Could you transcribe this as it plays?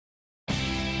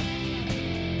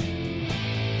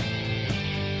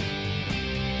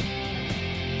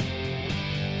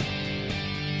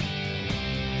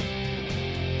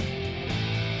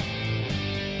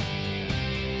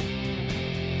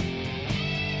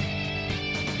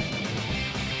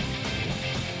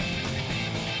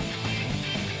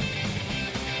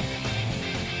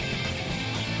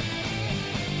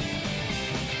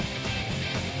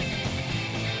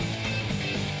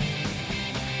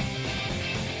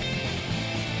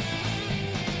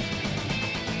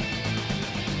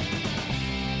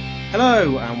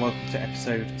Hello and welcome to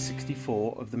episode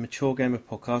 64 of the Mature Gamer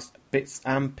podcast, Bits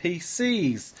and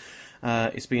PCs.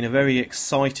 It's been a very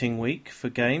exciting week for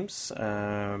games,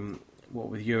 what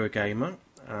with Eurogamer,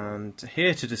 and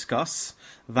here to discuss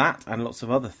that and lots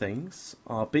of other things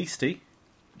are Beastie.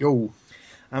 Yo.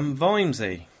 And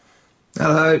Vimesy.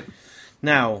 Hello.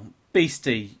 Now,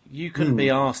 Beastie, you couldn't be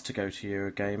asked to go to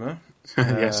Eurogamer.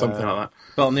 Yeah, something like that.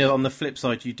 But on the flip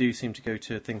side, you do seem to go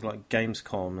to things like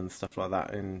Gamescom and stuff like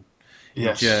that in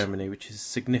Germany, which is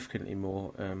significantly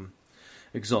more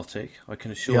exotic, I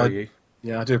can assure you.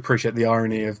 Yeah, I do appreciate the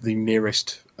irony of the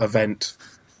nearest event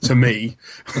to me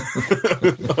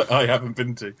I haven't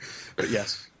been to. But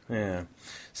yes. Yeah.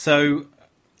 So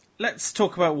let's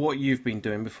talk about what you've been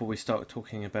doing before we start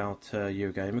talking about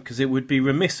Eurogamer, because it would be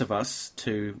remiss of us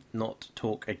to not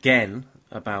talk again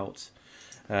about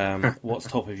what's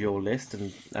top of your list,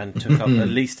 and took up at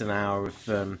least an hour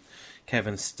of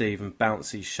Kevin, Steve and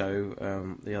Bouncy's show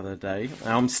the other day.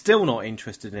 I'm still not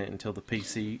interested in it until the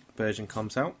PC version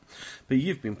comes out, but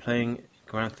you've been playing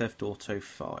Grand Theft Auto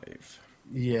 5.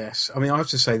 Yes, I mean, I have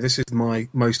to say, this is my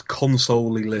most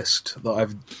console-y list that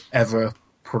I've ever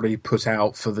probably put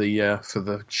out for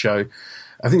the show.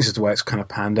 I think this is the way it's kind of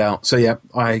panned out. So yeah,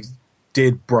 I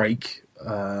did break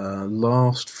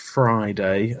last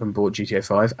Friday and bought GTA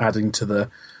 5, adding to the,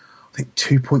 I think,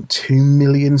 2.2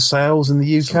 million sales in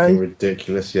the UK. Something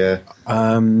ridiculous, yeah.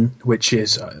 Which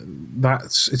is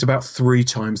it's about 3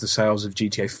 times the sales of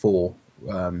GTA 4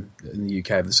 in the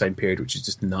UK over the same period, which is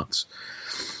just nuts.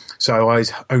 So I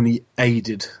only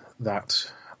aided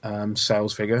that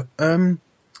sales figure.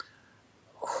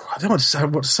 I don't know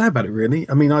what to say about it, really.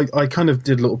 I mean, I kind of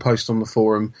did a little post on the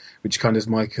forum, which kind of is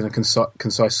my kind of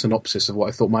concise synopsis of what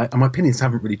I thought. My opinions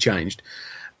haven't really changed.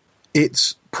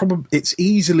 It's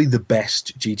easily the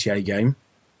best GTA game,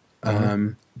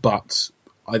 but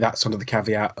that's under the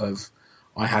caveat of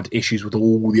I had issues with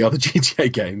all the other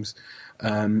GTA games.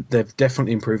 They've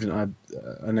definitely improved, and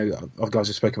I know other guys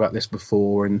have spoken about this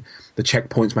before, and the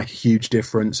checkpoints make a huge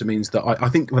difference. It means that I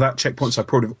think without checkpoints I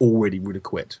probably would have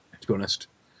quit, to be honest.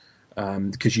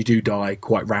 Because you do die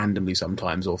quite randomly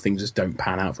sometimes, or things just don't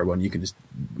pan out for everyone. You can just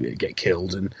get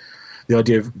killed. And the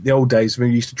idea of the old days when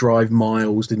you used to drive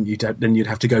miles, didn't you? Then you'd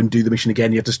have to go and do the mission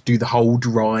again. You had to do the whole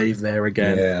drive there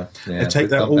again. Yeah. They take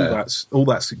that all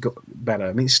that's got better.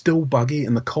 I mean, it's still buggy,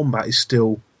 and the combat is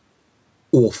still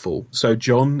awful. So,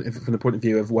 John, from the point of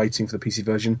view of waiting for the PC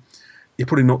version, you're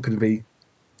probably going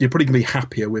to be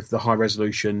happier with the high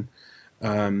resolution,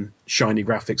 shiny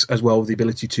graphics, as well as the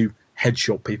ability to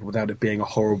headshot people without it being a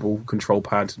horrible control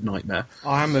pad nightmare.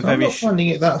 I'm not finding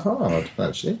it that hard,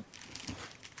 actually.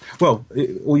 Well,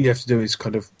 all you have to do is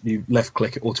kind of you left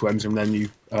click at auto aims, and then you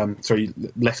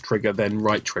left trigger, then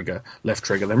right trigger, left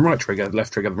trigger, then right trigger,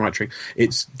 left trigger, then right trigger.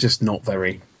 It's just not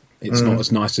very. It's not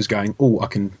as nice as going. Oh, I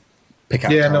can pick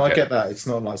out. Yeah, no, I get that. It's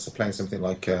not like playing something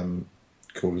like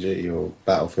Call of Duty or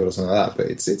Battlefield or something like that.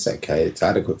 But it's okay. It's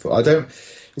adequate for.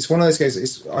 It's one of those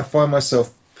games. I find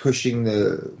myself playing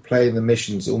the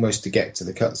missions almost to get to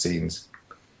the cutscenes.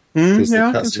 Because the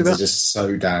cutscenes are just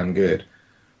so damn good.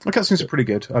 The cutscenes are pretty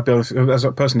good. I'll be honest, as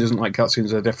a person who doesn't like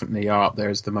cutscenes, they definitely are up there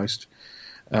as the most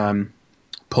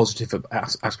positive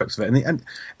aspects of it.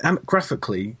 And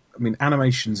graphically, I mean,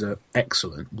 animations are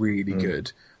excellent, really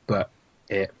good, but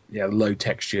low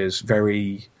textures,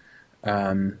 very.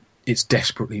 It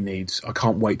desperately needs. I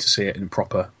can't wait to see it in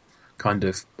proper kind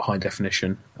of high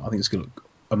definition. I think it's going to look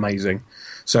amazing.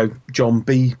 So, John,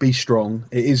 be strong.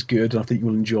 It is good, and I think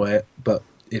you'll enjoy it, but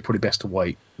it's probably best to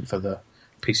wait for the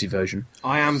PC version.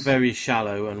 I am very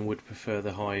shallow and would prefer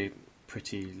the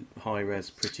high-res,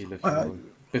 pretty looking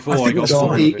one. Before I got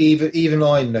bored of it. Even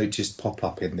I noticed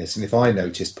pop-up in this, and if I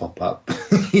noticed pop-up,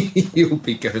 you'll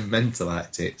be going mental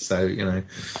at it. So,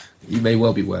 you may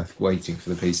well be worth waiting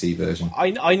for the PC version.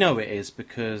 I know it is,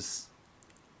 because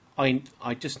I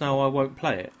just know I won't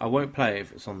play it. I won't play it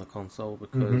if it's on the console,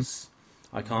 because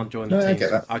I can't join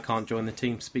the I can't join the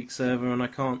TeamSpeak server, and I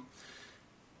can't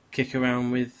kick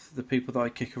around with the people that I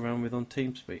kick around with on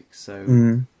TeamSpeak.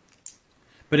 So,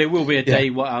 but it will be a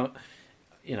day.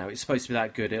 It's supposed to be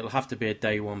that good. It'll have to be a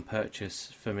day one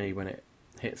purchase for me when it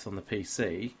hits on the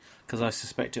PC, because I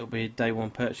suspect it'll be a day one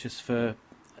purchase for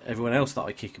everyone else that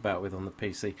I kick about with on the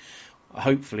PC.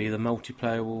 Hopefully, the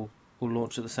multiplayer will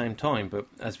launch at the same time. But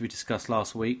as we discussed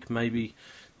last week, maybe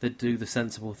they'd do the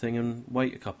sensible thing and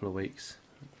wait a couple of weeks.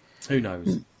 Who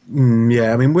knows?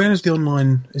 Yeah, I mean, when is the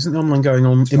online? Isn't the online going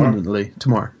on imminently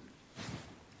tomorrow?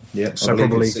 Yeah, so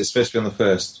probably it's supposed to be on the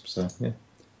 1st. So yeah.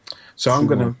 So I'm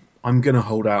gonna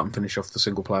hold out and finish off the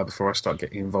single player before I start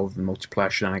getting involved in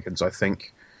multiplayer shenanigans. I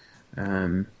think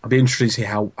I'll be interested to see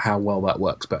how well that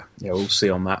works, but yeah, we'll see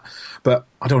on that. But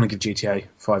I don't want to give GTA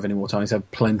 5 any more time. It's had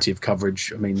plenty of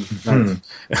coverage. I mean,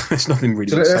 there's nothing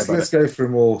really. So let's go for a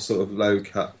more sort of low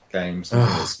cut game.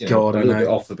 Oh God, a little bit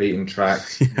off the beaten track.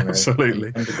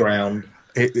 Absolutely underground.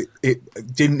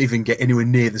 It didn't even get anywhere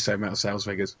near the same amount of sales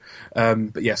figures.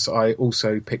 But yes, I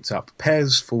also picked up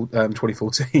PES for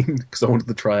 2014 because I wanted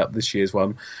to try out this year's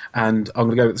one, and I'm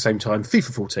going to go at the same time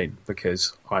FIFA 14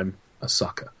 because I'm a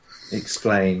sucker.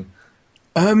 Explain.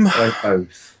 Why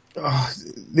both?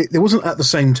 There wasn't at the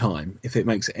same time, if it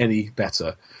makes it any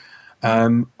better.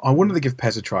 I wanted to give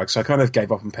PES a try because I kind of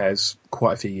gave up on PES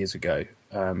quite a few years ago.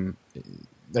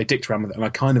 They dicked around with it, and I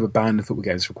kind of abandoned football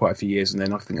games for quite a few years, and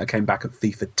then I think I came back at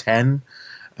FIFA 10,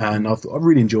 and I've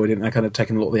really enjoyed it, and I kind of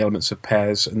taken a lot of the elements of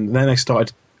PES, and then I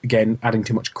started, again, adding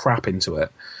too much crap into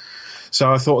it.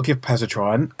 So I thought I'd give PES a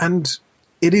try, and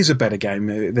it is a better game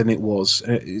than it was.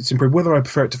 It's improved. Whether I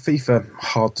prefer it to FIFA,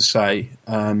 hard to say.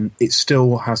 It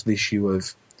still has the issue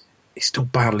of it's still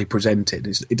badly presented.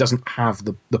 It doesn't have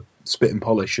the spit and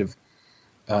polish of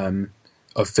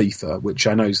FIFA, which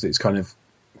I know is that it's kind of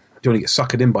you don't want to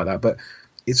get suckered in by that, but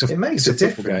it makes a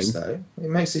difference though. It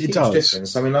makes a huge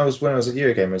difference. I mean, when I was at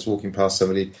Eurogame, I was walking past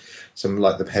some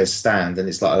like the PES stand, and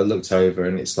it's like I looked over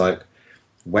and it's like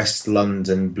West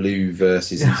London blue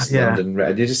versus East London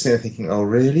red. You're just thinking, oh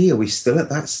really? Are we still at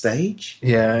that stage?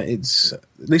 Yeah, it's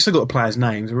at least I got the players'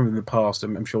 names. I remember in the past,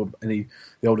 I'm sure the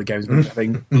older games were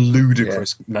having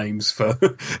ludicrous names for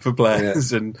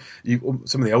players, and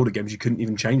some of the older games you couldn't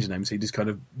even change the names, so you just kind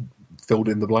of filled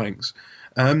in the blanks.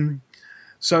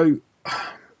 So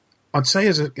I'd say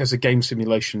as a game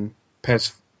simulation,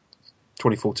 PES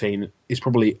 2014 is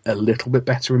probably a little bit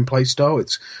better in play style.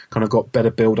 It's kind of got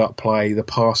better build-up play. The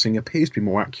passing appears to be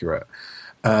more accurate.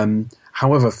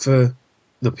 However, for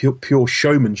the pure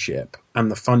showmanship and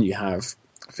the fun you have,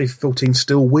 FIFA 14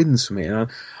 still wins for me. And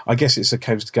I guess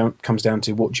comes down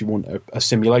to what you want, a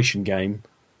simulation game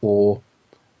or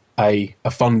a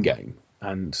fun game.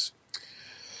 And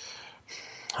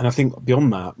I think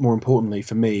beyond that, more importantly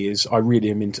for me, is I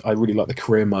really like the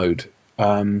career mode.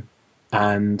 And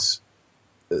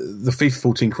the FIFA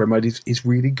 14 career mode is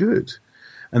really good.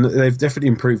 And they've definitely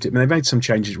improved it. I mean, they've made some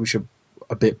changes which are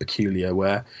a bit peculiar,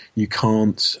 where you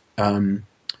can't... when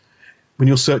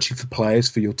you're searching for players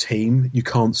for your team, you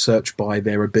can't search by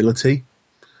their ability,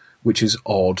 which is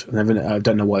odd. I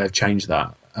don't know why they've changed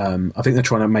that. I think they're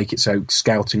trying to make it so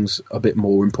scouting's a bit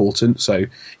more important, so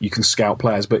you can scout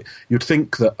players. But you'd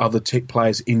think that other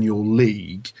players in your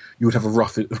league, you would have a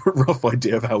rough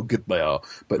idea of how good they are.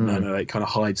 But no, it kind of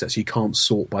hides that, so you can't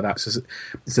sort by that. So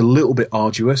it's a little bit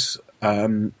arduous.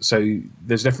 So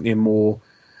there's definitely a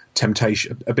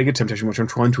bigger temptation, which I'm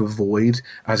trying to avoid,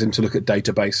 as in to look at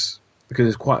database.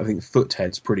 Because I think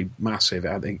Foothead's pretty massive.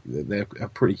 I think they're a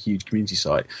pretty huge community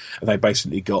site, and they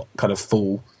basically got kind of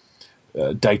full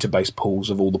database pools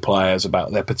of all the players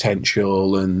about their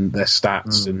potential and their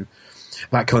stats, and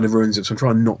that kind of ruins it. So I'm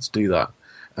trying not to do that.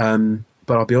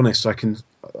 But I'll be honest, I'm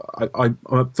a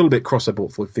little bit cross I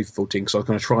bought for FIFA 14 because I was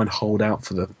going to try and hold out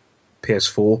for the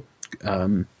PS4.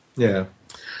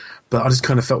 But I just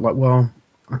kind of felt like, well,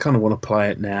 I kind of want to play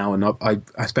it now, and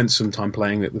I spent some time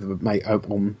playing it with a mate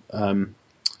on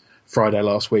Friday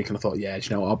last week, and I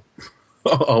thought,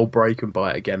 I'll break and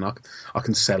buy it again. I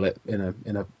can sell it in a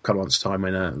couple of months' time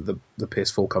when the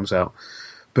PS4 comes out.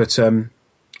 But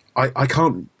I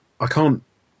can't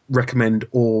recommend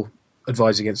or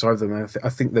advise against either of them. I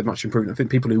think they're much improved. I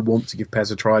think people who want to give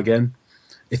PES a try again,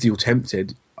 if you're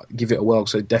tempted, give it a whirl.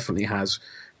 So it definitely has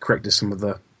corrected some of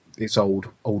its old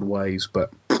ways,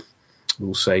 but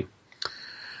we'll see.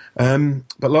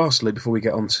 But lastly, before we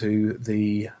get on to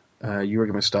the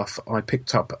Eurogamer stuff, I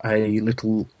picked up a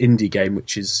little indie game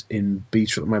which is in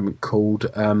beta at the moment called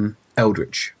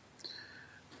Eldritch,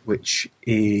 which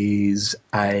is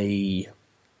a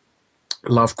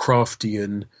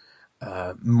Lovecraftian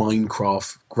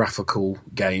Minecraft graphical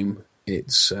game.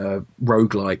 It's a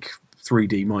roguelike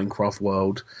 3D Minecraft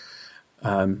world,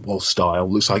 style.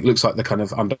 Looks like the kind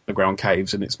of underground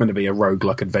caves, and it's meant to be a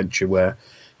roguelike adventure where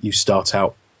you start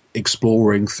out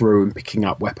exploring through and picking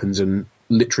up weapons and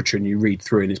literature, and you read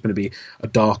through, and it's going to be a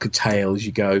darker tale as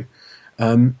you go.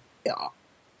 I'm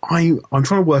trying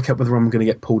to work out whether I'm going to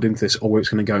get pulled into this or it's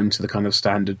going to go into the kind of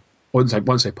standard. I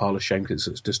won't say pile of shame because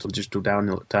it's just a digital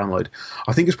download.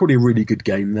 I think it's probably a really good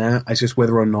game there. It's just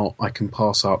whether or not I can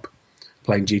pass up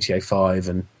playing GTA 5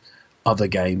 and other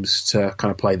games to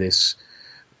kind of play this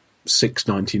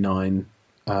 $6.99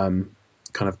 kind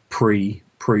of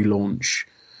pre-launch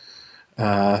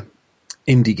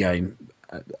indie game.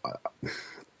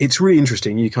 It's really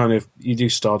interesting. You do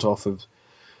start off of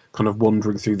kind of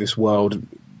wandering through this world, and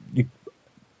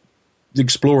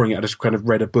exploring it. I just kind of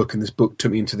read a book, and this book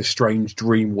took me into this strange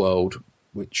dream world,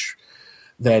 which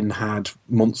then had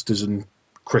monsters and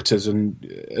critters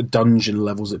and dungeon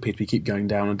levels that people keep going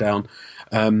down and down.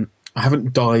 I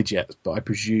haven't died yet, but I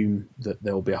presume that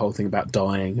there will be a whole thing about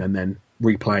dying and then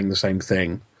replaying the same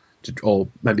thing, or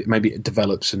maybe it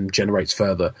develops and generates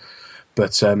further.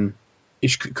 But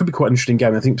it could be quite an interesting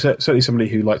game. I think certainly somebody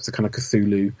who likes the kind of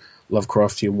Cthulhu,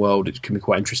 Lovecraftian world, it can be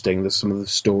quite interesting. There's some of the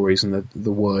stories and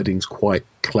the wording's quite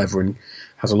clever and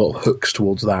has a lot of hooks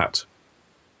towards that.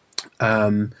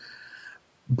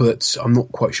 But I'm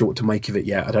not quite sure what to make of it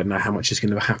yet. I don't know how much is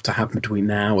going to have to happen between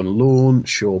now and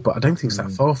launch, but I don't think it's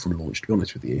that far from launch, to be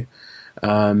honest with you.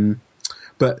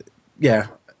 But yeah,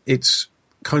 it's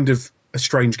kind of a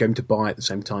strange game to buy at the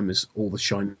same time as all the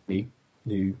shiny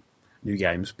new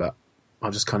games, but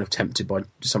I'm just kind of tempted by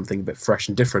something a bit fresh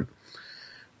and different.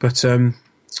 But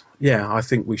yeah, I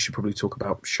think we should probably talk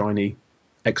about shiny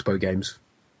Expo games.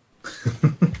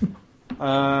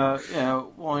 Yeah,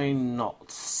 why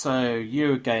not? So,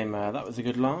 Eurogamer, that was a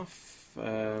good laugh.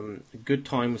 A good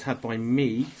time was had by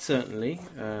me, certainly.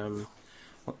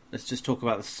 Let's just talk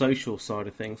about the social side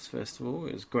of things, first of all.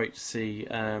 It was great to see.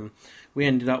 We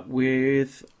ended up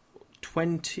with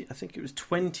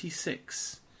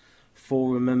 26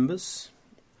 forum members.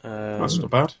 That's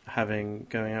not bad.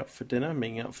 Going out for dinner,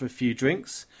 meeting up for a few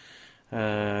drinks.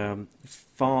 Far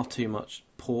too much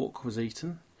pork was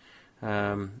eaten.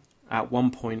 At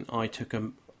one point, I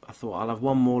thought I'll have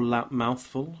one more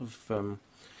mouthful of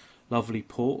lovely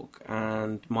pork,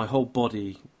 and my whole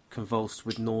body convulsed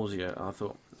with nausea. I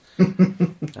thought,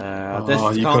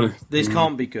 this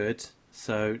can't be good,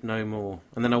 so no more.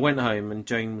 And then I went home, and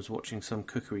Jane was watching some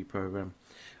cookery program,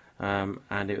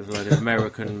 and it was a load of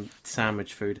American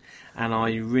sandwich food, and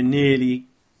I nearly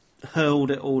hurled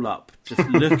it all up just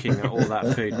looking at all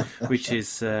that food, which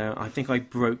is, I think I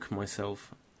broke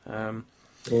myself.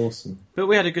 Awesome. But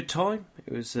we had a good time.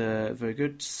 It was very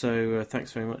good. So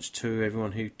thanks very much to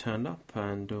everyone who turned up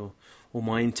and all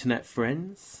my internet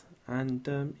friends.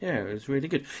 And yeah, it was really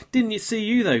good. Didn't you see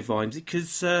you though, Vimesy?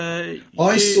 Because I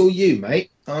saw you,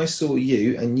 mate. I saw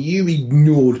you, and you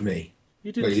ignored me.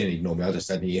 You didn't. Well, you didn't ignore me. I just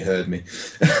said you heard me.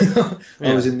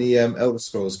 I was in the Elder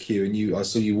Scrolls queue, and I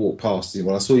saw you walk past.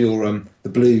 Well, I saw your the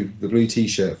blue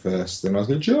T-shirt first, and I was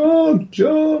like,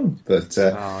 John. But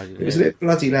it was a bit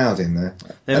bloody loud in there.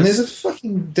 There's a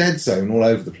fucking dead zone all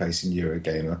over the place in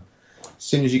Eurogamer. As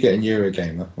soon as you get in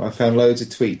Eurogamer, I found loads of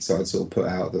tweets that I'd sort of put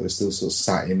out that were still sort of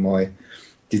sat in my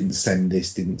didn't send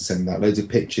this, didn't send that. Loads of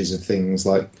pictures of things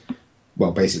like,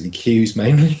 well, basically queues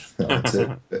mainly.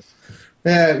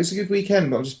 Yeah, it was a good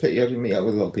weekend, but I'm just pity I didn't meet up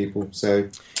with a lot of people. So,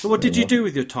 what did you do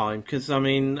with your time? Because I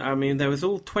mean, there was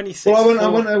all 26. Well, I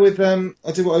went there with I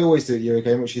did what I always do at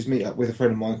Eurogame, which is meet up with a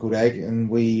friend of mine called Egg, and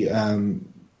we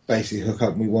basically hook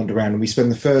up and we wander around, and we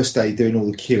spend the first day doing all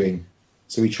the queuing.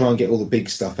 So we try and get all the big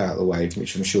stuff out of the way,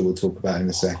 which I'm sure we'll talk about in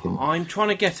a second. I'm trying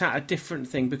to get at a different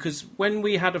thing, because when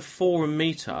we had a forum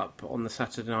meet-up on the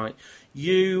Saturday night,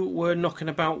 you were knocking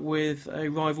about with a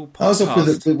rival podcast. I was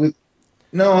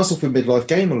off with Midlife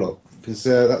Game a lot, because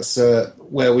that's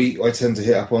where I tend to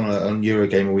hit up on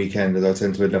Eurogamer weekend, as I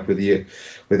tend to end up with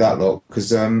that lot,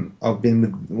 because I've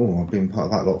been part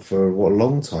of that lot for a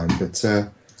long time, but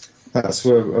that's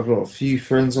where I've got a few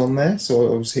friends on there,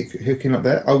 so I was hooking up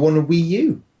there. I won a Wii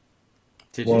U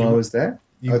while I was there.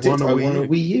 I won a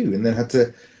Wii U and then had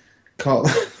to cart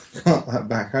that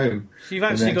back home. So you've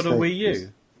actually got a Wii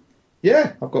U?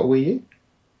 Yeah, I've got a Wii U.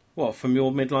 What, from your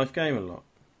Midlife Game a lot?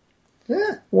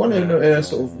 Yeah, one in a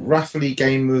sort of raffly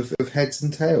game of heads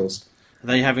and tails.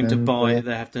 They having to buy.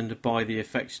 They're having to buy the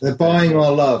affection. They're buying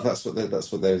our love. That's what they're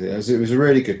doing. It was a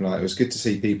really good night. It was good to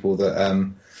see people that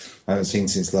I haven't seen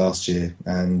since last year,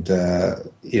 and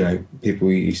people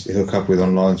we used to hook up with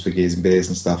online for gears and beers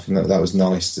and stuff. And that was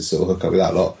nice to sort of hook up with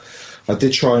that lot. I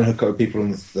did try and hook up with people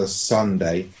on the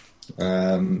Sunday.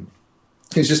 It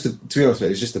was just to be honest with you, it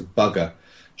was just a bugger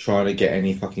trying to get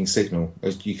any fucking signal.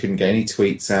 You couldn't get any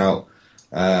tweets out.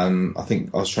 I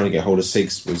think I was trying to get hold of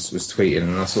Sigs was tweeting,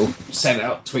 and I sort of sent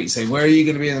out tweets saying, "Where are you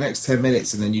going to be in the next 10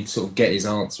 minutes?" And then you'd sort of get his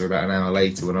answer about an hour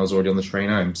later when I was already on the train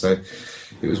home. So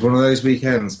it was one of those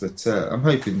weekends. But I'm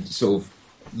hoping sort of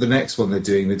the next one they're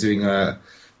doing the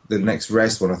next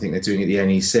Res one. I think they're doing at the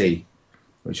NEC,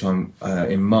 which I'm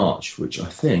in March, which I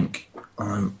think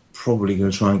I'm probably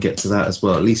going to try and get to that as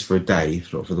well, at least for a day,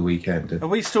 if not for the weekend. Are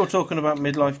we still talking about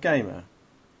Midlife Gamer?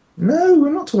 No,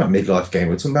 we're not talking about Midlife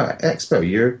Gamer. We're talking about Expo,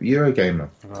 Eurogamer.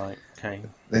 Right, okay.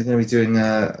 They're going to be doing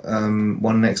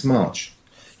one next March.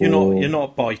 You're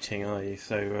not biting, are you?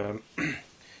 So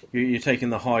You're taking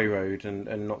the high road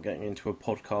and not getting into a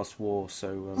podcast war.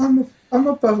 So I'm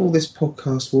above all this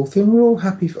podcast war thing. We're all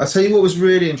happy. I'll tell you what was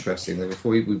really interesting, though,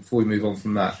 before we move on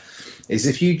from that, is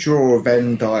if you draw a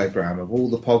Venn diagram of all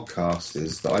the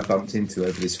podcasters that I bumped into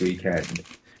over this weekend,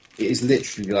 it is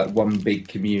literally like one big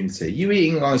community. You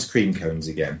eating ice cream cones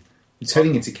again? You're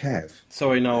turning into Kev.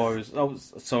 Sorry, no, I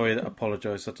was sorry. I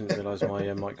apologise. I didn't realise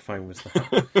my microphone was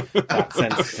that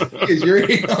sensitive. Because you're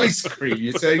eating ice cream,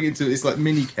 you're turning into it's like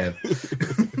mini Kev.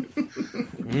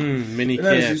 Mini Kev.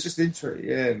 No, it's just interesting.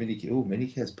 Yeah, mini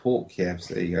Kev's pork Kevs.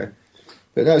 There you go.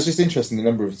 But no, it's just interesting the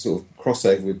number of sort of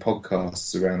crossover with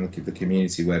podcasts around the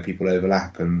community where people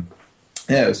overlap, and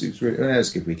yeah, it was a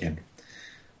good weekend.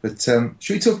 But should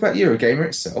we talk about Eurogamer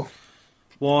itself?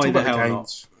 Why the hell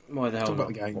not? Why the hell talk not?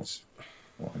 About the games.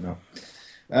 Why not?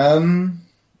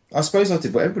 I suppose I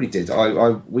did what everybody did.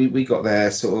 We got there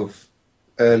sort of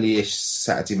early-ish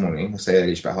Saturday morning. I say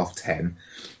early-ish, about 10:30,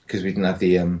 because we didn't have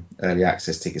the early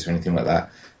access tickets or anything like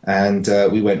that. And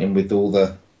we went in with all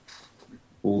the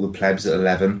plebs at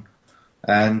 11,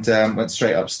 and went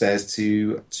straight upstairs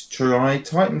to try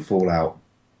Titanfall out.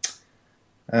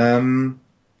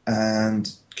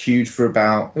 And queued for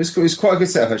about... It was quite a good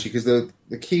setup, actually, because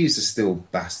the queues are still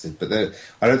bastard, but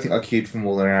I don't think I queued for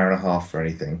more than an hour and a half for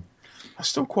anything. That's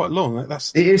still quite long. It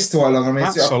is still quite long. I mean,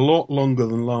 that's a lot longer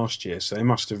than last year, so they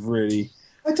must have really...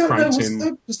 I don't know.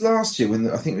 It was last year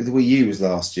when I think the Wii U was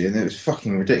last year, and it was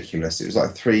fucking ridiculous. It was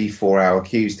like 3-4 hour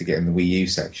queues to get in the Wii U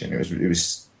section. It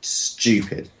was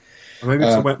stupid. Maybe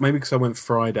because I went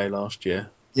Friday last year.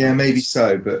 Yeah, maybe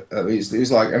so. But it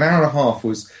was like an hour and a half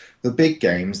was the big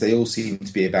games. They all seem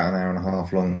to be about an hour and a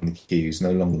half long in the queues,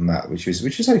 no longer than that, which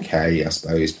is okay, I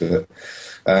suppose. But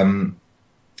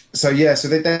so they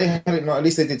had it. At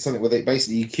least they did something where they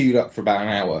basically you queued up for about an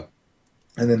hour,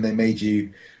 and then they made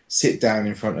you sit down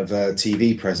in front of a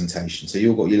TV presentation. So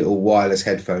you all got your little wireless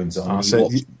headphones on. So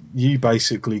you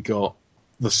basically got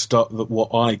the stuff that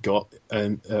what I got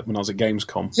when I was at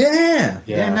Gamescom. Yeah.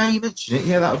 Now you mention it,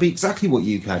 that would be exactly what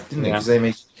you had, didn't it? Because they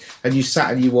made, and you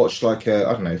sat and you watched like a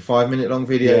 5-minute long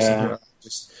video. Or something like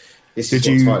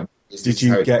that. Did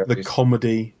you get the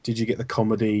comedy? Did you get the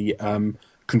comedy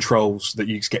controls that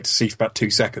you get to see for about 2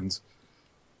 seconds?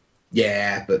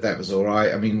 Yeah, but that was all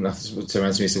right. I mean, someone turned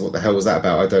around to me and said, "What the hell was that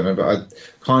about?" I don't know, but I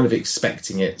kind of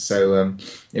expecting it, so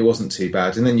it wasn't too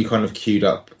bad. And then you kind of queued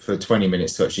up for 20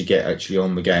 minutes to actually get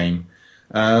on the game.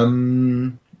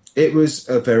 It was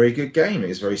a very good game. It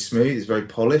was very smooth. It was very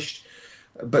polished.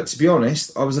 But to be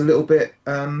honest, I was a little bit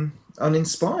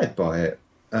uninspired by it.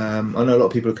 I know a lot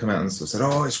of people have come out and sort of said,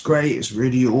 "Oh, it's great. It's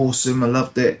really awesome. I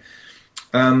loved it."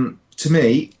 To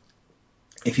me,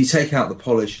 if you take out the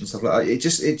polish and stuff like that, it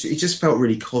just felt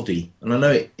really coddy. And I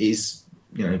know it is,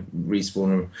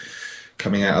 Respawn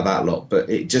coming out of that lot, but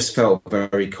it just felt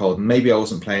very cod. Maybe I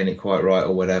wasn't playing it quite right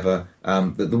or whatever.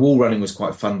 The wall running was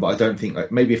quite fun, but I don't think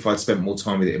maybe if I'd spent more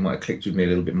time with it, it might have clicked with me a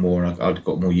little bit more, and I'd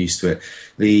got more used to it.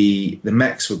 The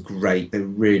mechs were great. They were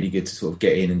really good to sort of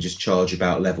get in and just charge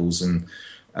about levels, and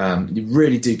you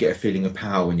really do get a feeling of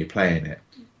power when you're playing it.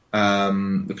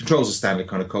 The controls are standard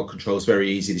kind of COD controls, very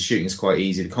easy. The shooting is quite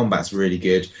easy. The combat's really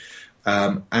good.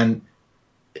 And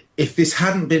if this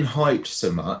hadn't been hyped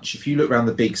so much, if you look around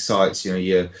the big sites, your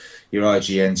IGNs,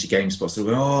 your GameSpots, they'll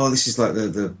go, "Oh, this is like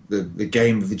the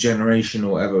game of the generation"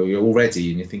 or whatever. You're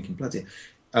already, and you're thinking, bloody.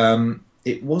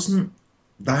 It wasn't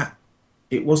that.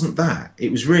 It wasn't that.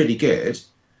 It was really good,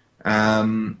 but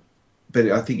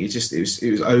I think it was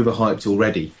overhyped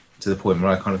already, to the point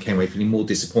where I kind of came away feeling more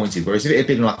disappointed. Whereas if it had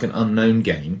been like an unknown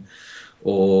game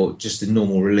or just a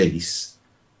normal release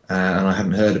and I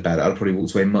hadn't heard about it, I'd probably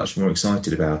walked away much more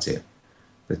excited about it.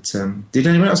 But did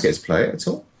anyone else get to play it at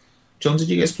all? John, did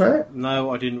you get to play it? No,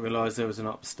 I didn't realise there was an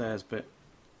upstairs bit.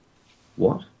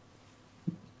 What?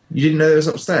 You didn't know there was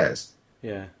upstairs?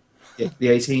 Yeah. The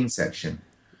 18 section?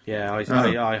 Yeah, I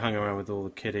hung around with all the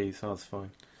kiddies, so I was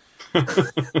fine.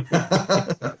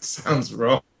 That sounds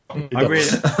wrong. I really,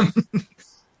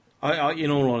 in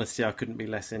all honesty, I couldn't be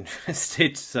less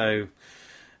interested. So,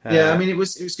 yeah, I mean, it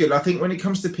was good. I think when it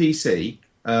comes to PC,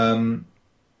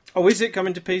 is it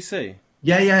coming to PC?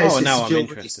 Yeah. I'm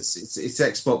interested. It's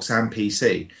Xbox and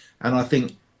PC, and I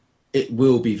think it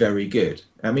will be very good.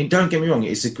 I mean, don't get me wrong;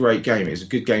 it's a great game. It's a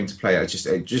good game to play.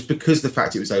 Just because the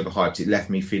fact it was overhyped, it left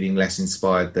me feeling less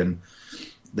inspired than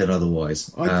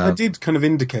otherwise. I did kind of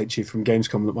indicate to you from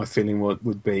Gamescom that my feeling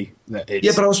would be that it's...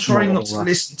 Yeah, but I was trying not to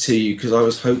listen to you because I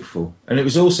was hopeful. And it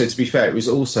was also, to be fair, it was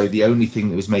also the only thing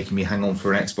that was making me hang on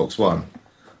for an Xbox One.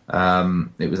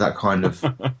 It was that kind of...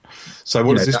 So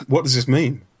what does this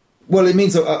mean? Well, it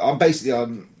means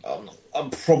I'm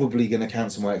probably going to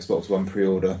cancel my Xbox One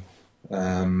pre-order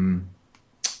and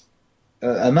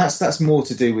that's more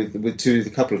to do with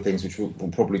a couple of things which we'll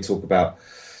probably talk about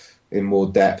in more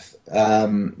depth.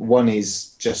 One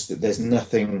is just that there's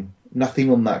nothing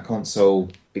on that console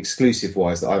exclusive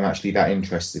wise that I'm actually that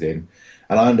interested in.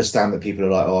 And I understand that people are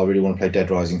like, "Oh, I really want to play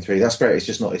Dead Rising 3." That's great. It's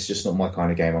just not my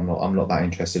kind of game. I'm not that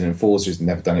interested in it. Forza's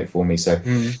never done it for me, so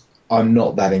I'm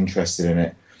not that interested in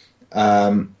it.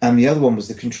 And the other one was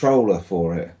the controller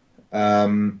for it.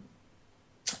 We're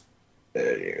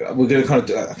going to kind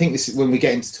of. I think this when we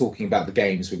get into talking about the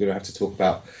games, we're going to have to talk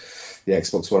about the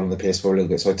Xbox One and the PS4 a little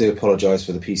bit. So I do apologise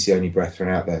for the PC only brethren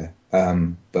out there.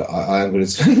 But I am going to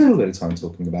spend a little bit of time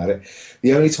talking about it.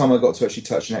 The only time I got to actually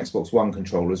touch an Xbox One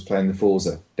controller was playing the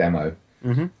Forza demo.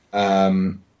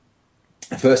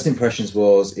 First impressions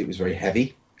was it was very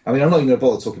heavy. I mean, I'm not even going to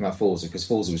bother talking about Forza because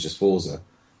Forza was just Forza.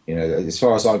 You know, as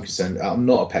far as I'm concerned, I'm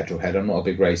not a petrol head. I'm not a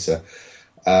big racer.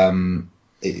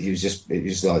 It was just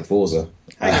like Forza.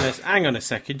 Hang on a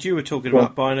second. You were talking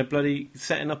about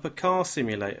setting up a car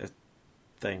simulator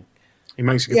thing. He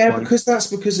makes a good point. Because that's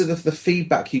because of the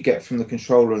feedback you get from the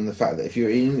controller and the fact that if you're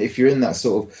in that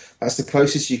sort of, that's the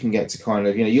closest you can get to kind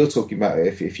of, you know, you're talking about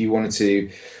if you wanted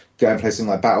to go and play something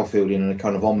like Battlefield in a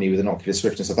kind of Omni with an Oculus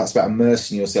Rift and stuff, that's about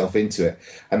immersing yourself into it.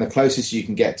 And the closest you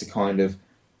can get to kind of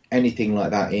anything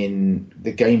like that in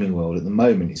the gaming world at the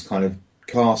moment is kind of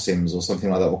car sims or something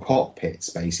like that, or cockpits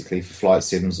basically for flight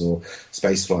sims or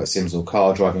space flight sims or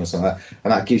car driving or something like that,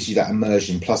 and that gives you that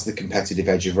immersion plus the competitive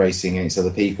edge of racing against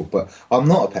other people. But I'm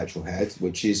not a petrol head,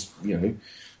 which is, you know,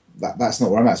 that's not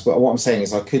where I'm at. But what I'm saying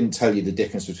is I couldn't tell you the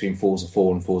difference between Forza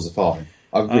 4 and Forza 5.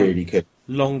 I really could.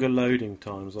 Longer loading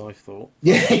times, I thought.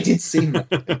 Yeah, it did seem like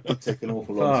it took an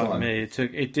awful long time.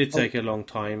 It did take a long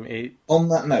time. On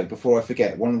that note, before I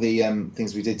forget, one of the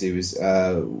things we did do is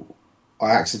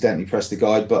I accidentally pressed the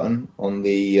guide button on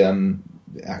the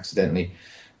accidentally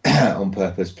on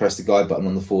purpose pressed the guide button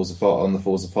on the Forza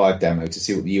 5 demo to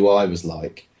see what the UI was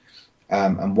like.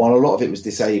 And while a lot of it was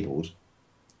disabled,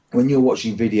 when you're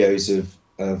watching videos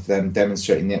of them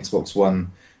demonstrating the Xbox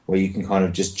One, where you can kind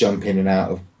of just jump in and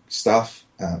out of stuff,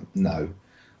 no.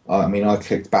 I mean, I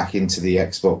clicked back into the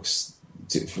Xbox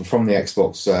from the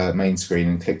Xbox main screen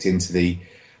and clicked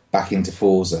back into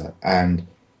Forza, and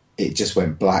it just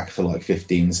went black for like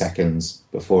 15 seconds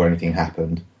before anything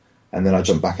happened. And then I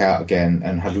jumped back out again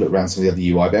and had a look around some of the other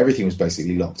UI, but everything was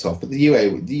basically locked off. But the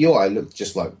UI looked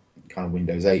just like kind of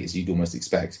Windows 8, as you'd almost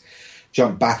expect.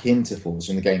 Jumped back into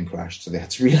Forza and the game crashed, so they had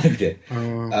to reload it.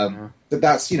 But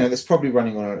that's, you know, that's probably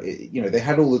running on, you know, they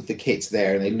had all of the kits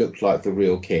there and they looked like the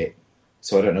real kit.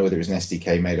 So I don't know whether it was an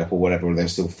SDK made up or whatever, or they're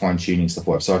still fine-tuning stuff,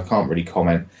 whatever. So I can't really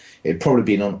comment. It'd probably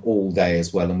been on all day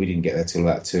as well, and we didn't get there till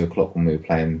about 2 o'clock when we were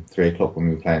playing, 3 o'clock when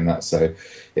we were playing that. So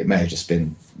it may have just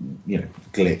been, you know,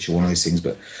 glitch or one of those things.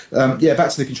 But yeah, back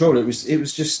to the controller. It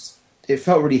was just, it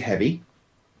felt really heavy.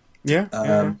 Yeah.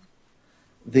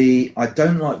 I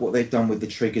don't like what they've done with the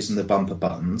triggers and the bumper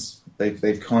buttons.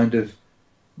 They've kind of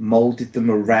moulded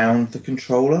them around the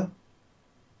controller.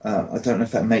 I don't know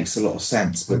if that makes a lot of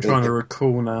sense. But I'm trying to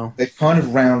recall now. They've kind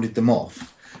of rounded them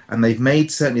off, and they've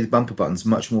made certainly the bumper buttons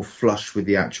much more flush with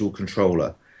the actual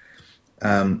controller,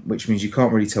 which means you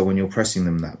can't really tell when you're pressing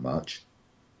them that much.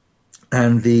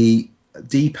 And the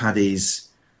D-pad is,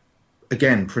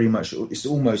 again, pretty much, it's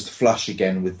almost flush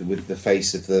again with the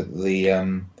face of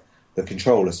the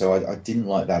controller, so I didn't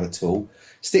like that at all.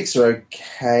 Sticks are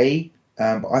okay,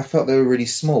 but I felt they were really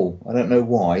small. I don't know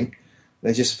why.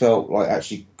 They just felt like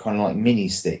actually kind of like mini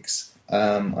sticks.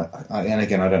 And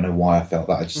again, I don't know why I felt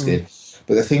that. I just did.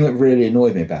 But the thing that really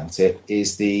annoyed me about it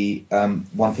is the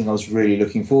one thing I was really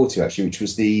looking forward to actually, which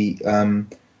was the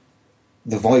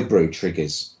vibro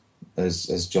triggers,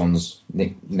 as John's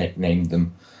nicknamed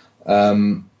them.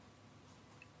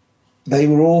 They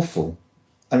were awful.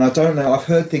 And I don't know, I've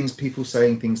heard people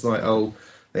saying things like, oh,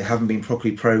 they haven't been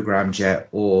properly programmed yet,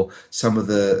 or some of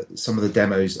the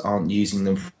demos aren't using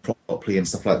them properly and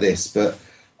stuff like this. But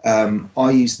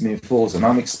I used them in Forza, and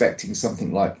I'm expecting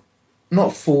something like,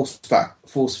 not force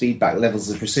feedback levels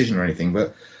of precision or anything,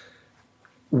 but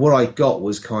what I got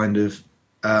was kind of,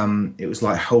 it was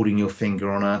like holding your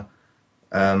finger on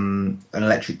an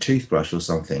electric toothbrush or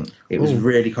something. It was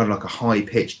really kind of like a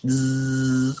high-pitched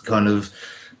kind of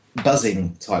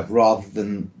buzzing type rather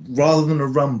than a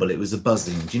rumble. It was a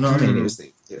buzzing. Do you know what I mean?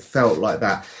 It felt like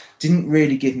that. Didn't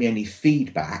really give me any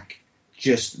feedback.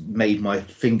 Just made my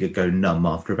finger go numb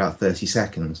after about 30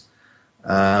 seconds.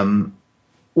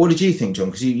 What did you think, John?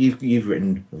 Because you've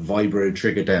written vibro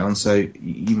trigger down, so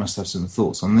you must have some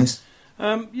thoughts on this.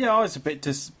 Yeah, I was a bit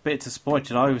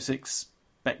disappointed. I was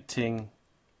expecting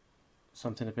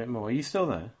something a bit more. Are you still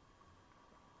there?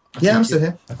 I'm still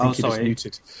here. I think sorry.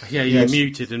 Muted. Yeah, you're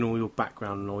muted and all your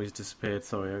background noise disappeared.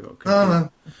 Sorry, I got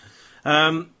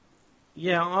confused.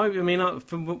 Yeah, I mean,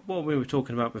 from what we were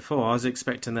talking about before, I was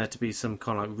expecting there to be some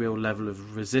kind of like real level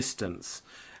of resistance,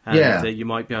 and that you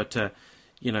might be able to,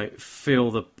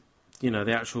 feel the,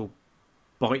 the actual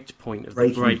bite point of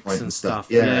the brakes and stuff.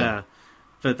 Yeah,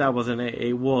 but that wasn't it.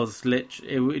 It was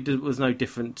it was no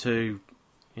different to,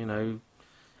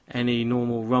 any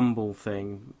normal rumble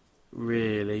thing.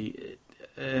 Really,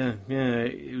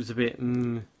 it was a bit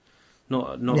not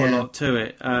a lot to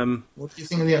it. What do you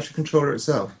think of the actual controller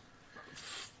itself?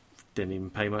 Didn't even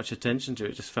pay much attention to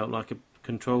it. It just felt like a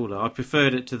controller. I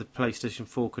preferred it to the PlayStation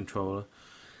 4 controller.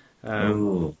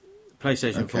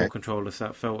 PlayStation 4 controller, so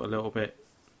that felt a little bit.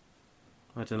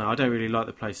 I don't know. I don't really like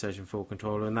the PlayStation 4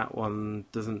 controller, and that one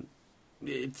doesn't.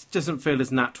 It doesn't feel as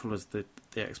natural as the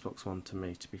Xbox One to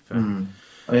me, to be fair. I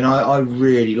mean, I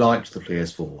really liked the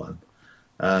PS4 one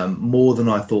more than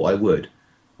I thought I would.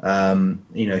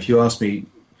 If you ask me,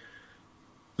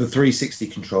 the 360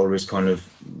 controller is kind of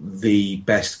the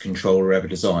best controller ever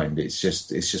designed. It's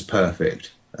just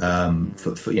perfect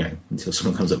for until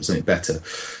someone comes up with something better.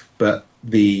 But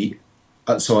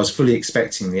so I was fully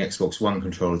expecting the Xbox One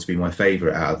controller to be my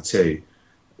favourite out of the two,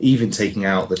 even taking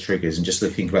out the triggers and just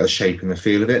looking about the shape and the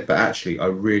feel of it. But actually, I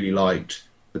really liked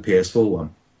the PS4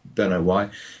 one. Don't know why.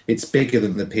 It's bigger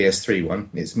than the PS3 one.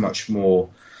 It's much more.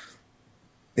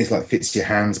 It's like fits your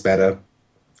hands better.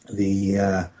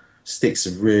 The sticks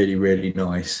are really, really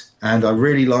nice, and I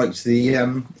really liked the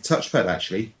touchpad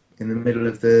actually in the middle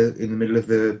of the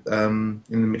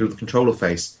controller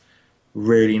face.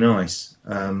 Really nice.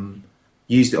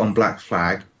 Used it on Black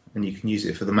Flag, and you can use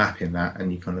it for the map in that,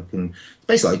 and you kind of can. It's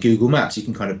basically like Google Maps. You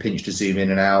can kind of pinch to zoom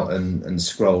in and out and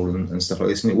scroll and stuff like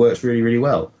this, and it works really, really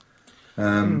well.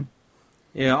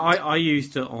 Yeah, I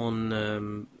used it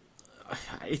on.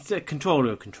 It's a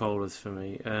controller of controllers for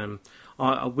me.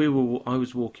 I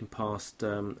was walking past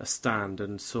a stand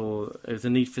and saw it was a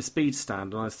Need for Speed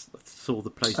stand, and I saw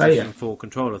the PlayStation 4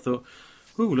 controller. I thought,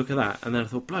 "Ooh, look at that!" And then I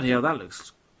thought, "Bloody hell, that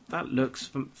looks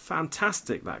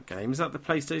fantastic." That game is that the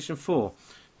PlayStation 4?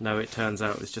 No, it turns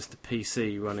out it's just a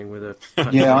PC running with a.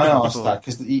 I asked that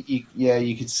because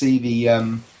you could see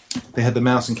they had the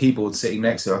mouse and keyboard sitting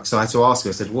next to it. So I had to ask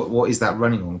her. I said, "What is that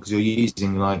running on?" Because you're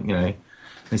using They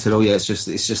said, "Oh yeah, it's just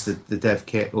the dev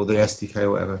kit or the SDK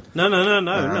or whatever." No.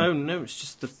 It's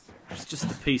just the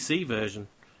PC version.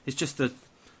 It's just the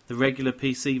regular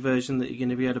PC version that you're going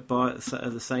to be able to buy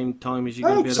at the same time as you're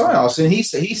going to be able to buy. I asked, and he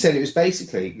said it was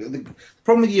basically the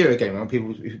problem with Eurogamer.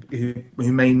 People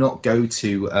who may not go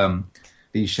to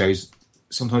these shows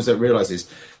sometimes don't realise is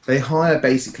they hire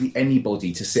basically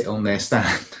anybody to sit on their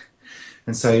stand,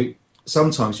 and so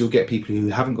sometimes you'll get people who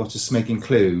haven't got a smegging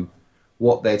clue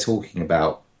what they're talking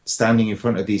about, standing in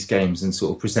front of these games and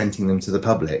sort of presenting them to the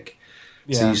public.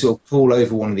 Yeah. So you sort of call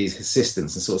over one of these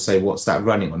assistants and sort of say, "What's that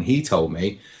running on?" He told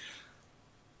me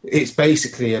it's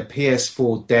basically a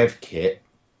PS4 dev kit,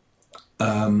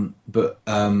 but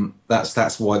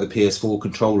that's why the PS4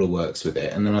 controller works with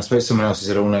it. And then I spoke to someone else who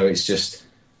said, "Oh no, it's just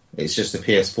a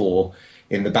PS4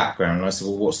 in the background." And I said,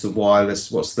 "Well, what's the wireless?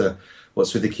 What's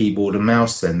with the keyboard and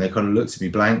mouse?" Then they kind of looked at me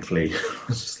blankly. I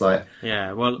was just like,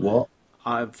 "Yeah, well, what?"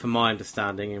 From my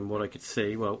understanding and what I could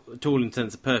see, well, to all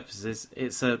intents and purposes,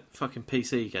 it's a fucking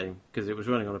PC game because it was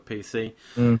running on a PC,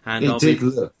 and it did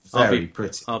look very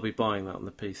pretty. I'll be buying that on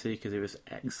the PC because it was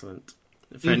excellent.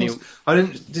 I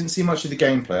didn't see much of the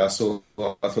gameplay. I thought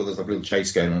there was a little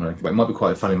chase going on. It might be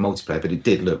quite fun in multiplayer, but it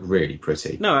did look really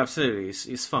pretty. No, absolutely,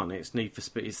 it's fun. It's Need for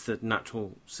Speed. It's the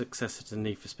natural successor to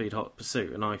Need for Speed Hot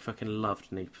Pursuit, and I fucking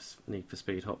loved Need for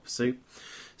Speed Hot Pursuit.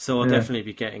 So I'll definitely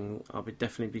be getting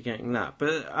that.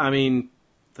 But I mean,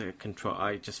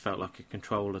 I just felt like a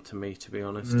controller to me, to be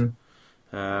honest.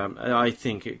 I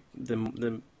think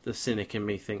the cynic in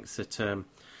me thinks that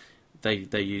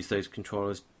they use those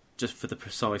controllers just for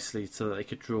precisely so that they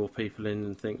could draw people in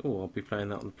and think, "Oh, I'll be playing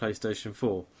that on the PlayStation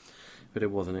 4." But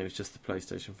it wasn't. It was just the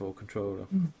PlayStation 4 controller.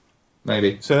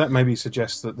 Maybe. So that maybe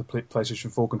suggests that the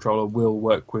PlayStation 4 controller will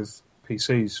work with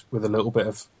PCs with a little bit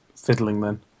of fiddling.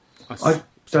 Then I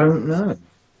don't know.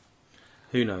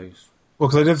 Who knows? Well,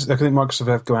 because I think Microsoft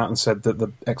have go out and said that the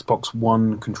Xbox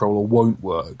One controller won't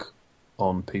work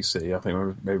on PC. I think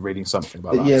we're reading something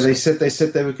about that. Yeah, they said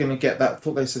they were going to get that. I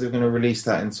thought they said they were going to release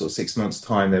that in sort of 6 months'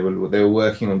 time. They were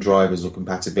working on drivers or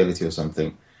compatibility or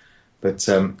something. But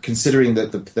considering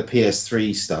that the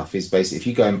PS3 stuff is basically, if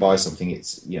you go and buy something,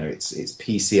 it's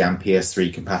PC and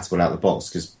PS3 compatible out of the box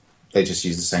because they just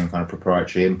use the same kind of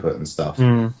proprietary input and stuff.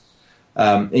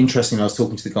 Interesting, I was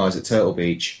talking to the guys at Turtle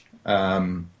Beach,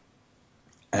 and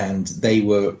they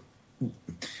were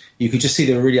you could just see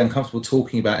they were really uncomfortable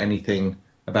talking about anything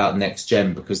about next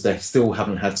gen because they still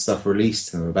haven't had stuff released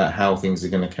to them about how things are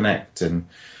going to connect and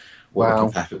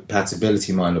what the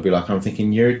compatibility might be like. And I'm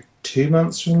thinking, you're 2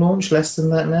 months from launch, less than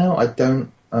that now? I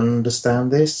don't understand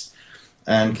this.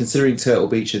 And considering Turtle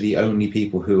Beach are the only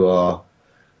people who are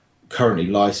currently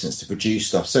licensed to produce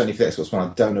stuff, certainly for the Xbox One,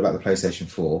 I don't know about the PlayStation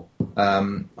 4.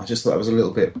 I just thought it was a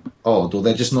little bit odd, or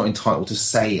they're just not entitled to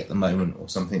say at the moment or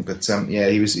something. But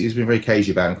he's been very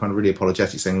cagey about it and kind of really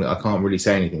apologetic, saying that I can't really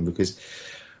say anything because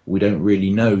we don't really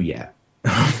know yet.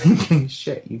 I'm thinking,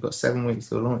 shit, you've got 7 weeks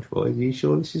to launch, boys. Are you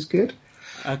sure this is good?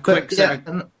 A quick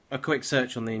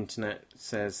search on the internet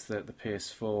says that the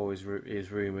PS4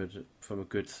 is rumoured from a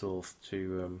good source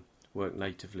to work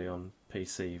natively on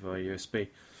PC via USB.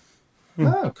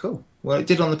 Oh, cool. Well, it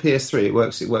did on the PS3. It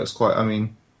works quite... I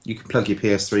mean, you can plug your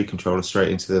PS3 controller straight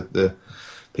into the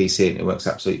PC and it works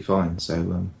absolutely fine.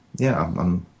 So,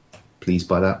 I'm pleased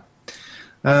by that.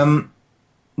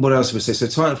 What else would I say? So,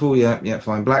 Titanfall, yeah,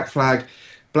 fine. Black Flag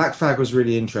was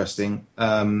really interesting.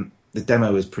 The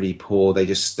demo was pretty poor.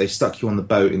 They stuck you on the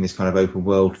boat in this kind of open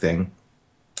world thing.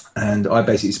 And I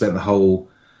basically spent the whole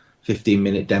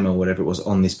 15-minute demo or whatever it was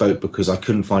on this boat because I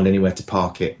couldn't find anywhere to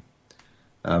park it.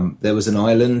 There was an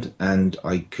island, and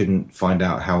I couldn't find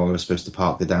out how I was supposed to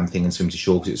park the damn thing and swim to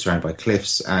shore because it was surrounded by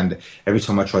cliffs. And every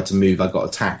time I tried to move, I got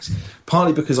attacked.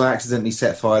 Partly because I accidentally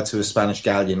set fire to a Spanish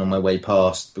galleon on my way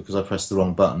past because I pressed the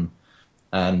wrong button.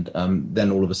 And then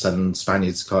all of a sudden,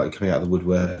 Spaniards started coming out of the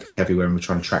woodwork everywhere and were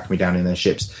trying to track me down in their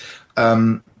ships.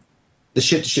 The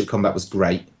ship-to-ship combat was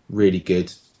great, really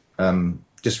good,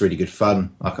 just really good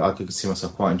fun. I could see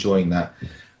myself quite enjoying that.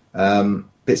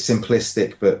 Bit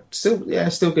simplistic, but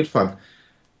still good fun.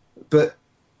 But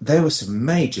there were some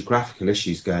major graphical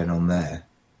issues going on there.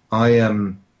 I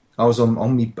was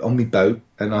on me boat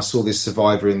and I saw this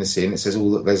survivor in the sea and it says, "Oh,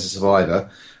 look, there's a survivor."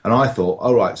 And I thought,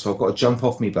 all right, so I've got to jump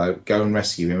off me boat, go and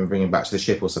rescue him and bring him back to the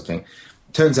ship or something.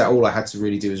 Turns out all I had to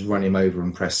really do was run him over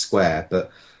and press square. But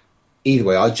either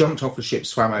way, I jumped off the ship,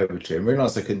 swam over to him,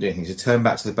 realised I couldn't do anything, so turned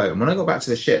back to the boat. And when I got back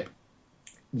to the ship,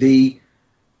 the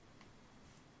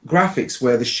graphics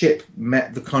where the ship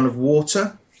met the kind of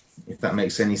water, if that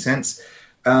makes any sense,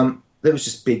 there was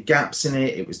just big gaps in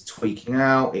it. It was tweaking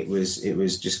out. It was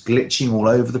just glitching all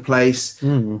over the place.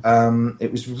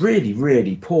 It was really,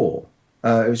 really poor.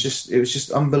 It was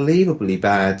just unbelievably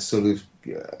bad. Sort of,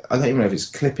 I don't even know if it's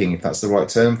clipping, if that's the right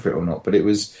term for it or not. But it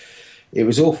was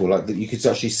awful. Like that, you could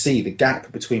actually see the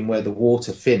gap between where the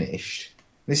water finished.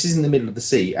 This is in the middle of the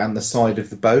sea and the side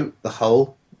of the boat, the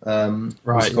hull, was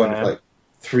kind of like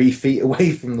 3 feet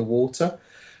away from the water,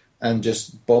 and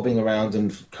just bobbing around,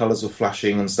 and colours were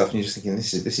flashing and stuff. And you're just thinking,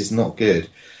 this is not good.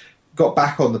 Got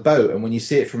back on the boat, and when you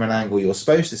see it from an angle you're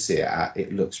supposed to see it at,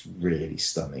 it looks really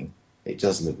stunning. It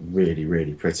does look really,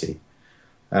 really pretty.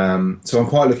 So I'm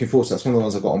quite looking forward to that. That's one of the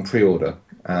ones I got on pre-order.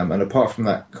 And apart from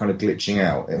that kind of glitching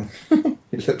out,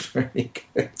 it looks really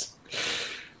good.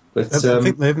 But I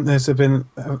think there's been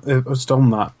just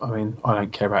on that. I mean, I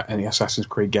don't care about any Assassin's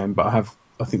Creed game, but I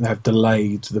think they have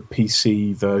delayed the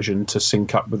PC version to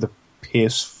sync up with the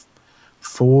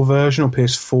PS4 version or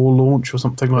PS4 launch or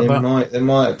something like that. They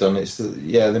might have done it.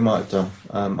 They might have done.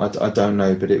 I don't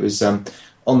know, but it was on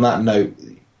that note.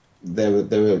 There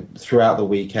were throughout the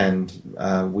weekend.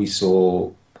 We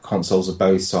saw consoles of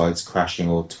both sides crashing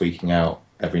or tweaking out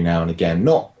every now and again.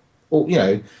 Not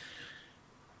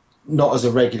as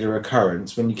a regular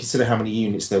occurrence. When you consider how many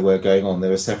units there were going on, there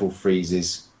were several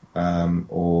freezes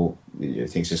or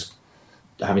things just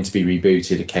having to be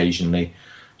rebooted occasionally.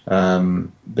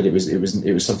 But it was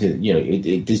something that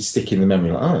it did stick in the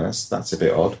memory. Like, oh, that's a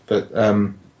bit odd. But I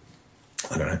don't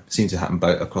know. It seemed to happen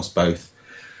across both.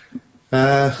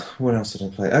 What else did I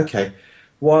play? Okay,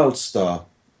 WildStar,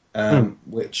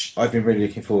 which I've been really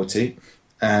looking forward to,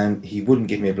 and he wouldn't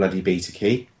give me a bloody beta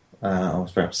key. I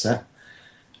was very upset.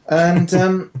 And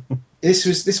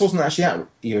this wasn't actually at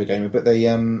Eurogamer, but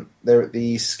they're at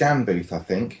the Scan booth, I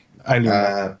think.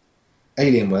 Alienware,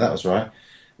 that was right.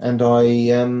 And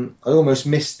I almost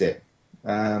missed it,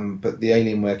 but the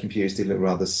Alienware computers did look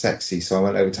rather sexy, so I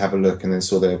went over to have a look, and then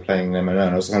saw they were playing an MMO, and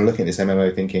I was kind of looking at this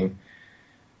MMO thinking,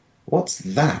 what's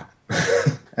that?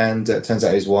 And it turns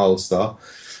out it was WildStar.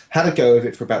 Had a go of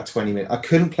it for about 20 minutes. I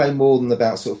couldn't play more than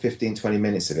about sort of 15, 20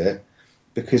 minutes of it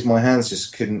because my hands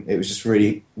just couldn't. It was just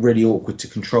really, really awkward to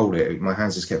control it. My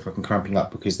hands just kept fucking cramping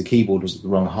up because the keyboard was at the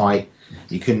wrong height.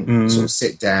 You couldn't sort of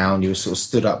sit down. You were sort of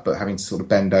stood up but having to sort of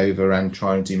bend over and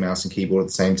try and do mouse and keyboard at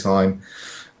the same time.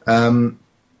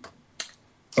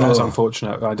 That's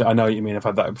unfortunate. I know what you mean. I've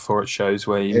had that before at shows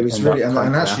where you. It was really,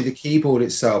 and actually the keyboard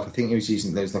itself. I think he was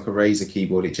using there was like a Razer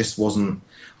keyboard. It just wasn't.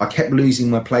 I kept losing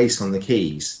my place on the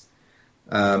keys.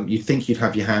 You'd think you'd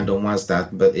have your hand on WASD,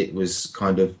 but it was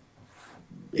kind of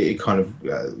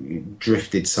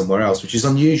drifted somewhere else, which is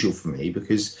unusual for me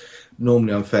because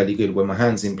normally I'm fairly good when my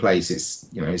hand's in place. It's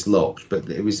it's locked, but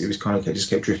it was kind of just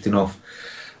kept drifting off.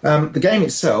 The game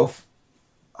itself,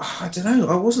 I don't know.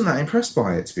 I wasn't that impressed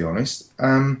by it, to be honest.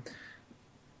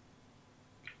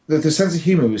 The sense of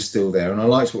humour was still there, and I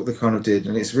liked what they kind of did.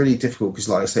 And it's really difficult because,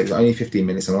 like I say, it was only 15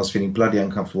 minutes, and I was feeling bloody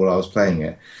uncomfortable while I was playing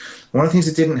it. One of the things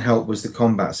that didn't help was the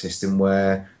combat system,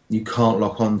 where you can't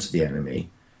lock on to the enemy.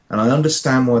 And I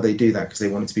understand why they do that, because they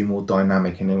want it to be more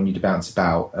dynamic and they want you to bounce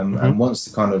about. And once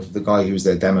the guy who was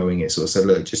there demoing it sort of said,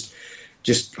 look,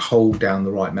 just hold down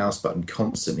the right mouse button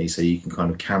constantly so you can kind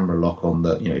of camera lock on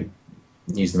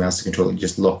use the mouse to control it,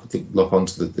 just lock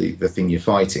onto the thing you're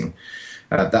fighting.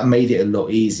 That made it a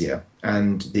lot easier.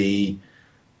 And the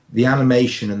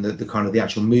animation and the kind of the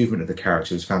actual movement of the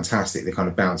character was fantastic. The kind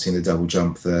of bouncing, the double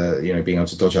jump, being able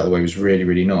to dodge out of the way was really,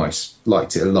 really nice.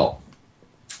 Liked it a lot.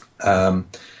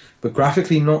 But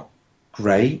graphically not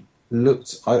great.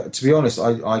 To be honest,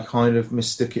 I kind of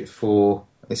mistook it for,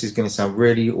 this is going to sound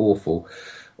really awful,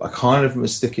 I kind of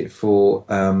mistook it for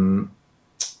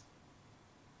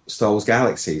Star Wars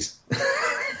Galaxies.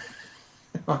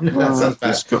 I know that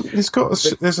sounds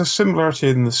bad. There's a similarity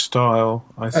in the style,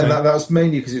 I think. And that was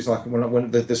mainly because it was like when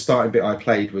the starting bit I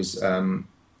played was on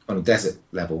a desert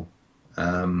level,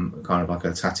 kind of like a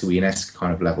Tatooine-esque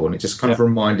kind of level, and it just kind of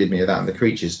reminded me of that, and the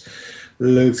creatures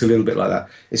looked a little bit like that.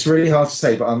 It's really hard to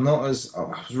say, but I was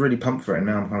really pumped for it, and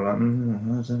now I'm kind of like, I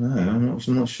don't know,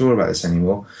 I'm not sure about this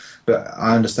anymore. But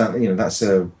I understand that that's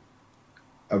a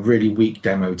really weak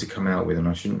demo to come out with, and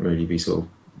I shouldn't really be sort of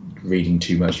reading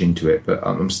too much into it, but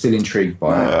I'm still intrigued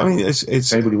by it. I mean, it's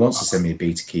if anybody wants to send me a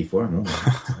beta key for it, I'm all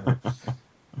right.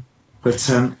 But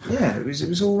it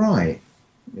was all right.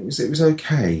 It was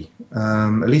okay.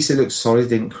 At least it looked solid,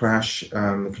 didn't crash.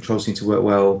 The controls seemed to work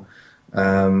well.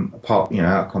 Out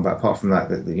of combat. Apart from that,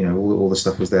 all the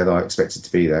stuff was there that I expected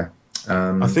to be there.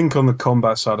 I think on the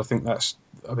combat side, that's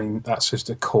just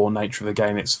the core nature of the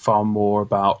game. It's far more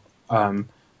about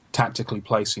tactically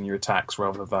placing your attacks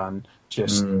rather than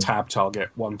just tab target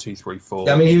 1, 2, 3, 4.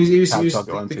 Yeah, I mean, he was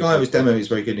the guy who was demoing was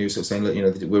very good. He was sort of saying, look,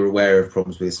 we're aware of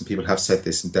problems with this, and people have said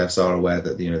this, and devs are aware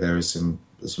that there is some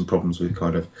problems with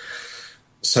kind of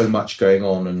so much going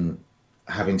on, and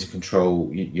having to control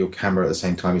your camera at the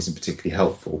same time isn't particularly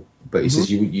helpful. But he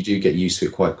says you do get used to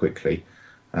it quite quickly,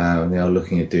 and they are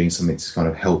looking at doing something to kind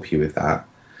of help you with that.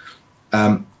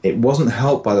 It wasn't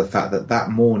helped by the fact that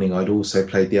morning I'd also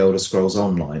played the Elder Scrolls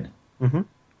Online.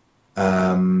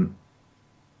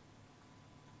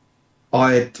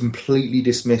 I had completely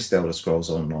dismissed Elder Scrolls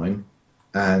Online,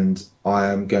 and I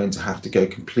am going to have to go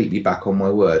completely back on my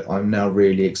word. I'm now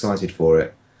really excited for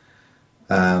it.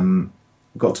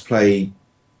 Got to play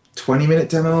 20-minute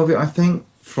demo of it, I think,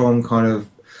 from kind of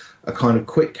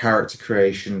quick character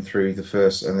creation through the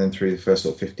first sort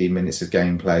of 15 minutes of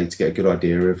gameplay to get a good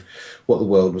idea of what the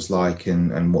world was like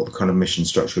and what the kind of mission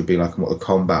structure would be like and what the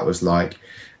combat was like.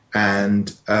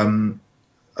 And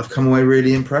I've come away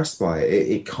really impressed by it.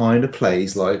 It kind of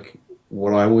plays like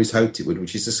what I always hoped it would,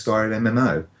 which is a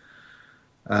Skyrim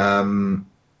MMO.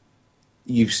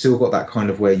 You've still got that kind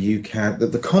of where you can...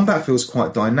 The combat feels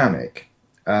quite dynamic.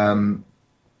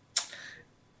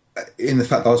 In the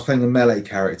fact that I was playing a melee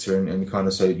character and kind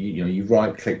of so you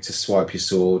right click to swipe your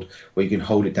sword, or you can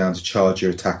hold it down to charge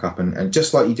your attack up, and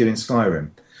just like you do in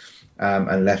Skyrim,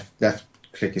 and left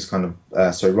click is kind of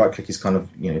right click is kind of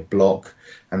block,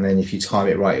 and then if you time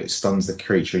it right, it stuns the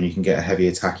creature and you can get a heavy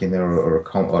attack in there or a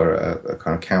kind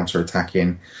of counter attack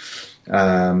in.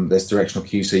 There's directional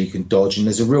cues so you can dodge, and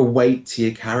there's a real weight to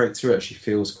your character. It actually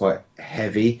feels quite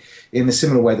heavy in the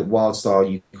similar way that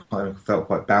WildStar you kind of felt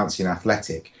quite bouncy and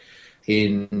athletic.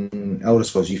 In Elder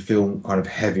Scrolls you feel kind of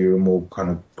heavier and more kind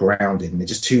of grounded, and they're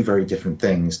just two very different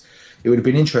things. It would have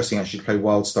been interesting actually to play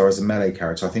WildStar as a melee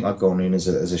character. I think I'd gone in as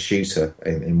a shooter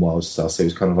in WildStar, so it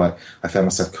was kind of like I found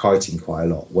myself kiting quite a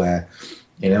lot, where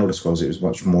in Elder Scrolls it was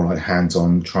much more like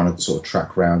hands-on, trying to sort of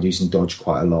track around, using dodge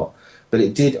quite a lot. But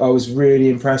I was really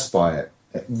impressed by it.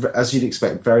 As you'd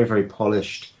expect, very, very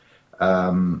polished.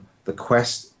 The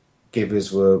quest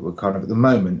givers were kind of, at the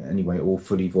moment anyway, all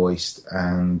fully voiced,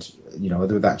 and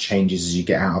whether that changes as you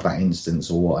get out of that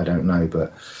instance or what, I don't know,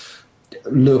 but it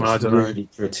looks really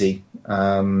pretty.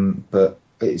 But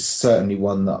it's certainly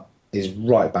one that is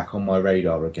right back on my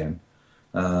radar again.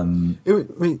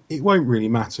 It won't really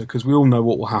matter because we all know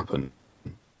what will happen.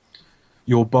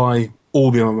 You'll buy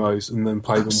all the MMOs and then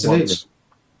play them once.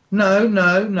 No.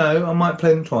 I might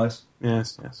play them twice.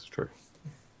 Yes, it's true.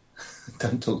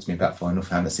 Don't talk to me about Final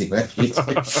Fantasy, Matthew.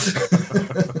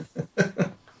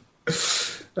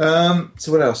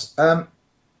 So what else? A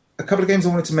couple of games I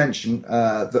wanted to mention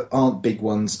that aren't big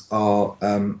ones are...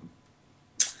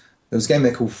 there was a game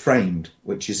there called Framed,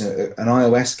 which is an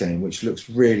iOS game which looks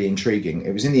really intriguing.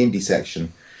 It was in the indie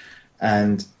section,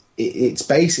 and it's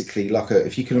basically like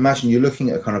if you can imagine, you're looking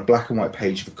at a kind of black and white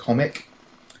page of a comic,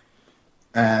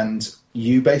 and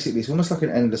you basically, it's almost like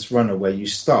an endless runner where you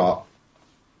start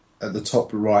at the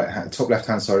top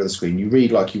left-hand side of the screen. You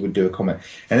read like you would do a comic,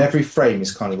 and every frame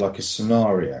is kind of like a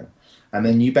scenario. And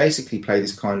then you basically play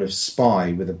this kind of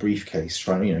spy with a briefcase,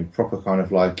 trying, proper kind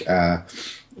of like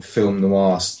film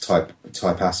noir type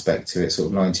aspect to it, sort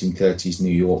of 1930s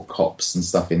New York cops and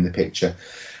stuff in the picture.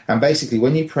 And basically,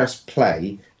 when you press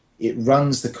play, it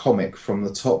runs the comic from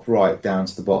the top right down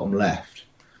to the bottom left.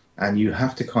 And you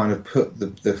have to kind of put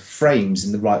the frames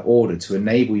in the right order to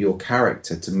enable your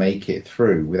character to make it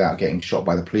through without getting shot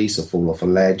by the police or fall off a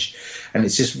ledge. And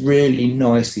it's just really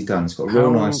nicely done. It's got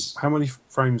nice... How many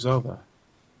frames are there?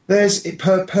 There's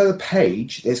per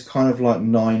page. There's kind of like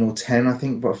 9 or 10, I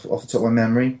think, off the top of my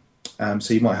memory.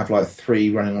 So you might have like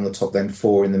 3 running on the top, then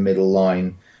 4 in the middle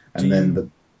line, and then the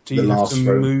last. Do you have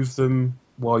to move them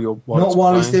while not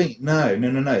while he's doing it?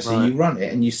 No. So right. You run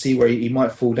it, and you see where he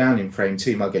might fall down in frame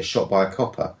 2. He might get shot by a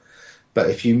copper. But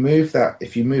if you move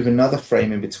another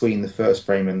frame in between the first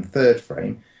frame and the third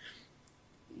frame,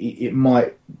 it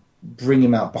might bring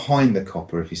him out behind the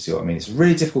copper, if you see what I mean. It's a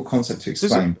really difficult concept to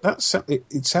explain.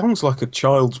 It sounds like a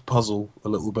child's puzzle a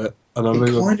little bit. And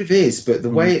it kind of is, but the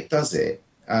way it does it,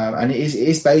 and it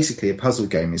is basically a puzzle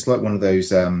game. It's like one of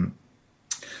those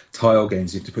tile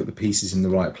games. You have to put the pieces in the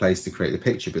right place to create the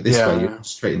picture. But this way, you're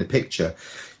straight in the picture.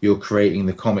 You're creating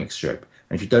the comic strip.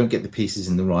 And if you don't get the pieces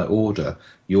in the right order,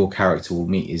 your character will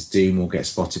meet his doom or get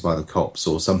spotted by the cops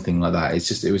or something like that.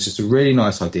 It was just a really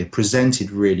nice idea, presented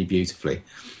really beautifully.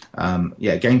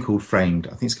 A game called Framed. I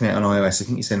think it's coming out on iOS. I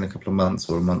think it's in a couple of months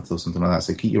or a month or something like that.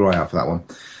 So keep your eye out for that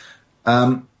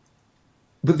one.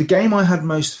 But the game I had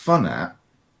most fun at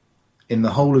in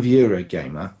the whole of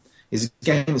Eurogamer is a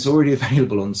game that's already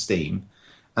available on Steam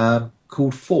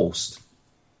called Forced.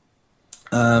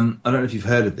 I don't know if you've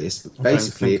heard of this, but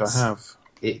basically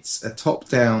it's a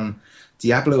top-down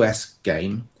Diablo-esque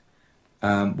game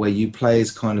where you play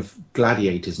as kind of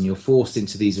gladiators and you're forced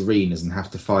into these arenas and have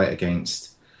to fight against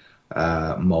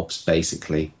mobs,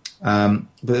 basically. But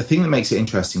the thing that makes it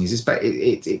interesting is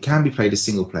it can be played as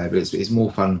single player, but it's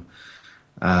more fun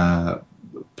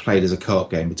played as a co-op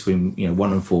game between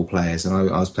 1 and 4 players. And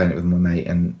I was playing it with my mate,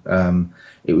 and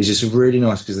it was just really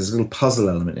nice because there's a little puzzle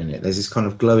element in it. There's this kind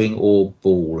of glowing orb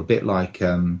ball, a bit like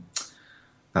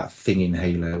that thing in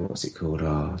Halo. What's it called?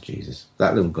 Oh, Jesus.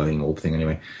 That little glowing orb thing,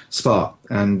 anyway. Spark.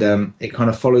 And it kind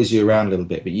of follows you around a little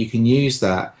bit, but you can use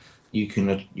that. You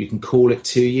can call it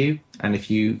to you, and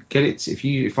if you get it,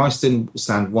 if I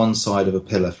stand one side of a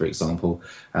pillar, for example,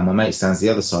 and my mate stands the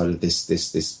other side of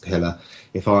this pillar,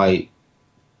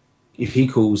 if he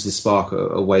calls the spark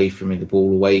away from me, the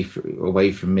ball away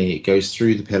from me, it goes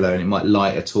through the pillar and it might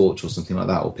light a torch or something like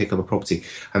that, or pick up a property,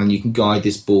 and then you can guide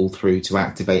this ball through to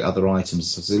activate other items.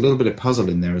 So there's a little bit of puzzle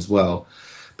in there as well.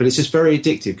 But it's just very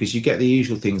addictive because you get the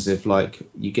usual things of, like,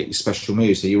 you get your special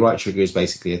moves. So your right trigger is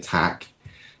basically attack,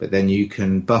 but then you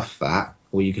can buff that,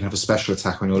 or you can have a special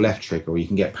attack on your left trigger, or you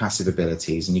can get passive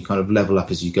abilities, and you kind of level up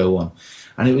as you go on.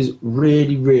 And it was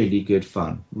really, really good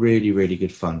fun. Really, really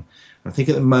good fun. I think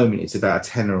at the moment it's about a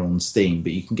tenner on Steam,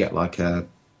 but you can get I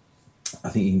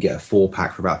think you can get a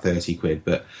 4-pack for about 30 quid.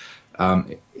 But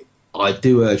I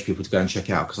do urge people to go and check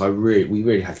it out because we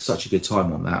really had such a good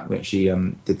time on that. We actually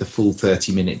did the full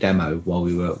 30-minute demo while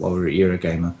we were at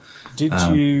Eurogamer.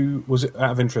 Was it,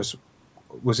 out of interest,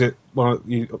 was it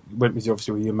you went with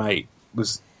obviously with your mate?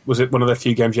 Was it one of the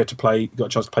few games you had to play? You got a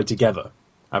chance to play together?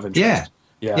 Out of interest?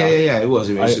 Yeah. It was.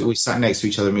 We sat next to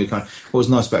each other, and what was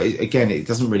nice about it, again, it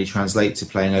doesn't really translate to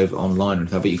playing over online or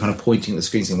anything, but you're kind of pointing at the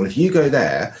screen saying, well, if you go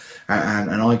there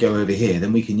and I go over here,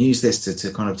 then we can use this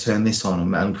to kind of turn this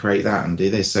on and create that and do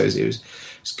this. So it was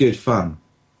good fun.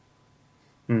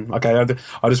 Okay,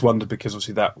 I just wondered because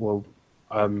obviously that will.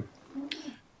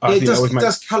 It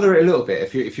does colour it a little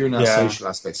bit if you're in that social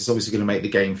aspect. It's obviously going to make the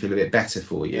game feel a bit better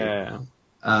for you. Yeah.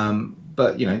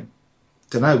 But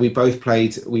don't know. We both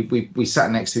played. We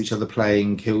sat next to each other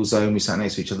playing Killzone. We sat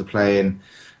next to each other playing,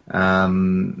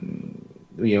 on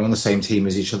the same team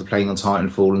as each other, playing on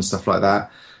Titanfall and stuff like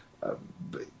that.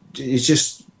 It's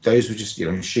just those were just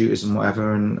shooters and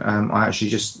whatever. And I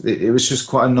actually it was just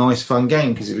quite a nice, fun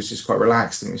game because it was just quite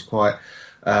relaxed and it was quite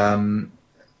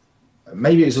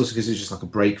Maybe it's also because it's just like a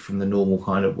break from the normal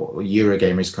kind of what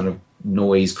Eurogamer is, kind of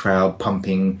noise, crowd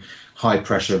pumping, high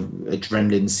pressure,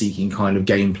 adrenaline seeking kind of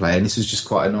gameplay, and this was just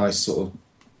quite a nice sort of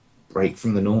break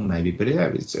from the norm, maybe. But yeah,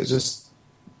 it's just,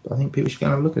 I think people should go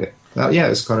and have a look at it.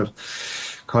 It's kind of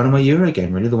my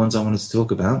Eurogame, really, the ones I wanted to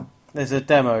talk about. There's a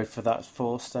demo for that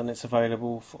Forced, and it's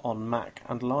available on Mac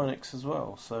and Linux as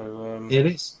well. So it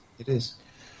is.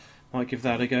 Might give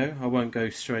that a go. I won't go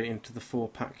straight into the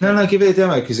 4-pack. No, give it a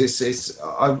demo because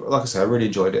like I say, I really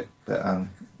enjoyed it. But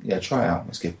try it out.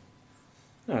 It's good.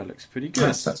 Oh, it looks pretty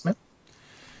good. That's me.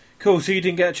 Cool. So you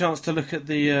didn't get a chance to look at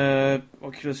the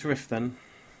Oculus Rift then?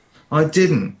 I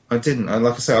didn't. Like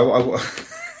I say,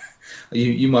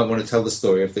 you might want to tell the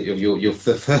story of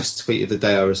the first tweet of the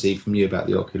day I received from you about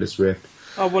the Oculus Rift.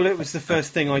 Oh well, it was the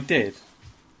first thing I did.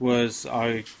 Was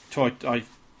I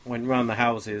went round the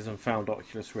houses and found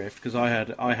Oculus Rift because I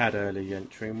had early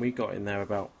entry and we got in there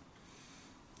about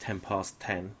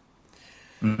 10:10.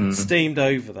 Mm-hmm. Steamed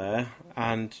over there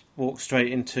and walked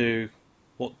straight into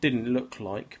what didn't look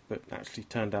like, but actually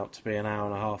turned out to be an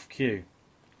hour-and-a-half queue.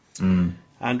 Mm.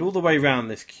 And all the way round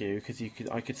this queue, because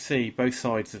I could see both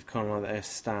sides of kind of like their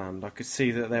stand. I could see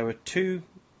that there were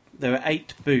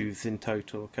 8 booths in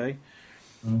total. Okay,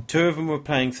 2 of them were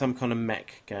playing some kind of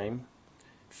mech game.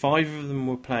 5 of them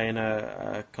were playing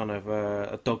a kind of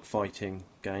a dogfighting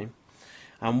game,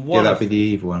 and one. Yeah, that'd be the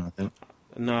evil one, I think.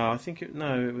 No, I think it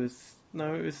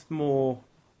was more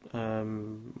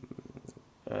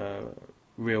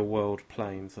real world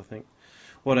planes, I think.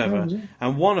 Whatever. Oh,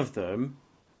 and one of them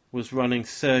was running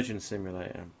Surgeon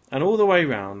Simulator, and all the way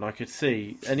round I could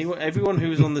see everyone who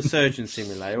was on the Surgeon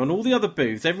Simulator and all the other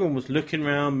booths. Everyone was looking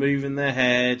around, moving their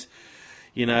head.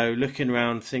 Looking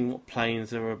around, seeing what planes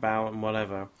they were about and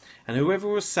whatever. And whoever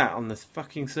was sat on the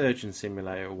fucking Surgeon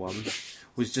Simulator one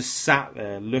was just sat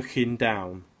there looking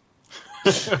down.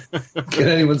 Can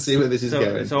anyone see where this is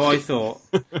going? So I thought,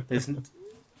 it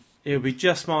would be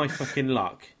just my fucking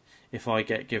luck if I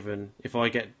get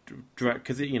direct,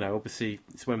 because obviously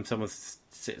it's when someone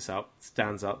stands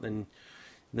up, then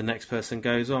the next person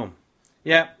goes on.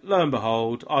 Yeah, lo and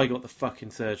behold, I got the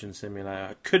fucking Surgeon Simulator.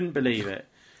 I couldn't believe it.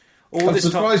 I'm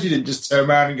surprised you didn't just turn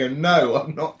around and go, "No,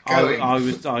 I'm not going."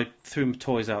 I threw my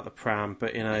toys out the pram,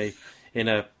 but in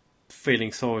a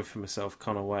feeling sorry for myself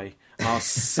kind of way. I was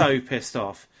so pissed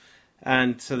off,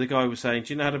 and so the guy was saying,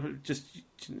 "Do you know how to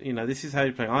this is how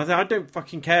you play?" I said, "I don't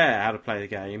fucking care how to play the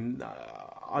game.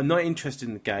 I'm not interested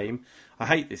in the game. I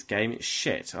hate this game. It's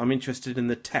shit. I'm interested in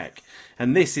the tech,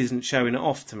 and this isn't showing it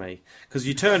off to me because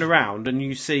you turn around and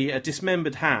you see a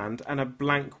dismembered hand and a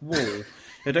blank wall."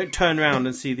 They don't turn around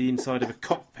and see the inside of a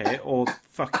cockpit or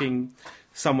fucking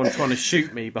someone trying to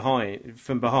shoot me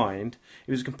from behind.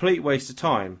 It was a complete waste of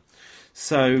time.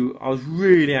 So I was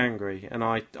really angry, and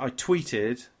I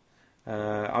tweeted.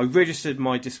 I registered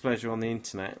my displeasure on the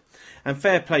internet, and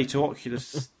fair play to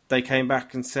Oculus. They came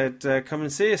back and said, "Come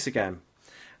and see us again."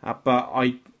 But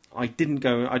I didn't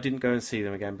go. I didn't go and see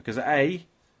them again because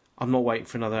I'm not waiting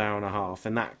for another hour and a half,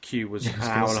 and that queue was an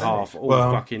hour and a half all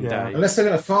fucking day. Unless they're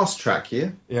going to fast track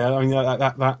you. Yeah, I mean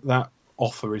that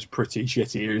offer is pretty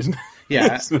shitty, isn't it?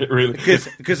 Yeah, isn't it really?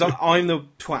 Because I'm the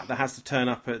twat that has to turn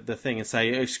up at the thing and say,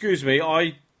 "Excuse me,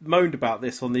 I moaned about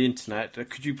this on the internet.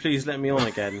 Could you please let me on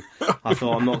again?" I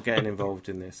thought, I'm not getting involved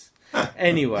in this.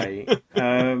 Anyway,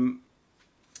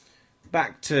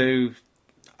 back to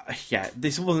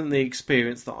this wasn't the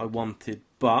experience that I wanted,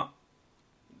 but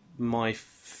my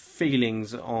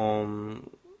feelings on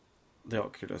the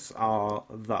Oculus are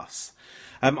thus.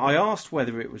 I asked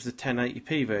whether it was the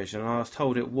 1080p version, and I was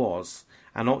told it was,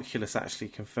 and Oculus actually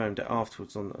confirmed it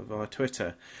afterwards via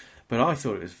Twitter. But I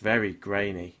thought it was very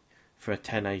grainy for a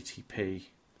 1080p.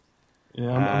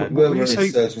 Yeah, well, when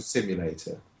Surgeon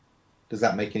Simulator, does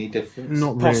that make any difference?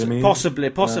 Not really.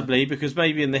 Possibly, because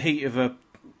maybe in the heat of a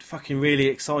fucking really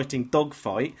exciting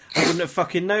dogfight, I wouldn't have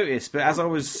fucking noticed. But as I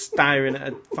was staring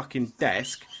at a fucking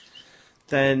desk,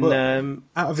 then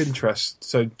out of interest,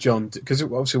 so John, because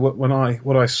obviously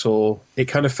what I saw, it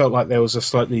kind of felt like there was a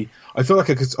slightly. I feel like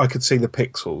I could see the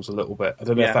pixels a little bit. I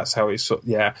don't know if that's how it.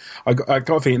 Yeah, I got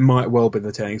to think it might well be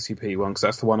the 1080p one because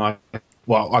that's the one I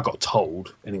got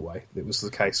told anyway. It was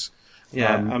the case.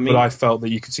 Yeah, but I felt that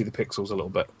you could see the pixels a little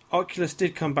bit. Oculus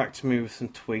did come back to me with some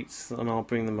tweets, and I'll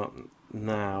bring them up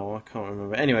now. I can't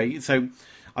remember. Anyway, so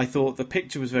I thought the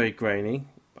picture was very grainy,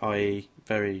 i.e.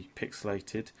 very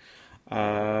pixelated.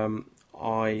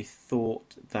 I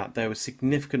thought that there was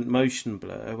significant motion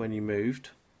blur when you moved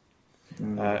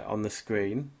on the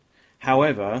screen.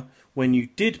 However, when you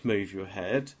did move your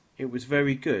head, it was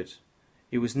very good.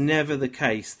 It was never the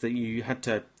case that you had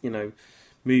to,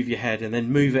 move your head, and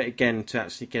then move it again to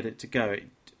actually get it to go. It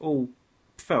all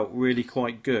felt really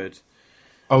quite good.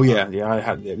 Oh yeah, I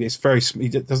had. It's very.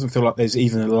 It doesn't feel like there's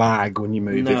even a lag when you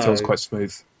move. No. It feels quite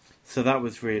smooth. So that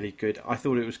was really good. I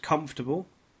thought it was comfortable.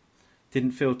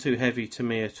 Didn't feel too heavy to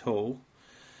me at all.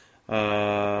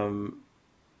 Yeah,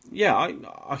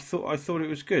 I thought it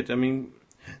was good. I mean,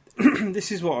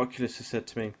 this is what Oculus has said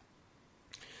to me.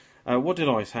 What did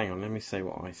I say? Hang on, let me say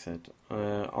what I said.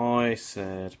 I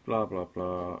said blah blah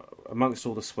blah. Amongst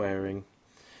all the swearing,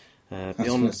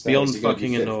 beyond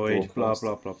fucking annoyed. Blah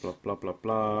blah blah blah blah blah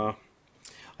blah.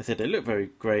 I said it looked very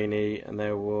grainy, and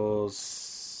there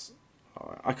was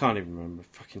I can't even remember.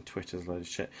 Fucking Twitter's a load of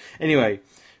shit. Anyway,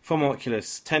 from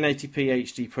Oculus, 1080p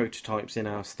HD prototypes in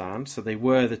our stand. So they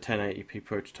were the 1080p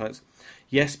prototypes.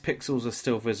 Yes, pixels are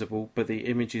still visible, but the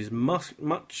image is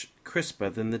much crisper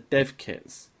than the dev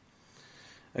kits.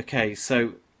 Okay,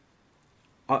 so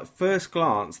at first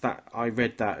glance, that I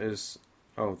read that as,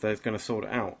 oh, they're going to sort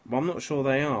it out. But I'm not sure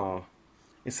they are.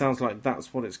 It sounds like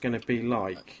that's what it's going to be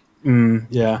like.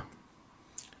 Yeah.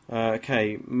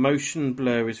 Okay, motion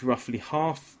blur is roughly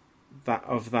half that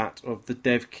of the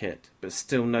dev kit, but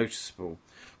still noticeable.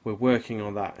 We're working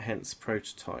on that, hence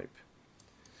prototype.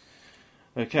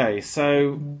 Okay,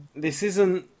 so this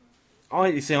isn't.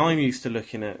 I'm used to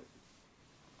looking at.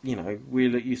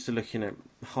 We're used to looking at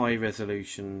high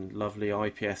resolution, lovely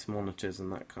IPS monitors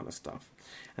and that kind of stuff,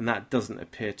 and that doesn't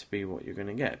appear to be what you're going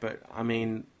to get. But I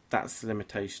mean, that's the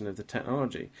limitation of the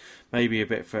technology. Maybe a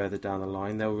bit further down the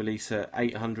line, they'll release a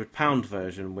 £800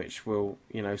 version, which will,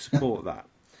 support that.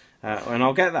 And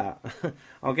I'll get that.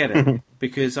 I'll get it.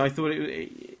 Because I thought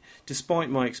it, despite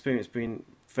my experience being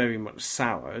very much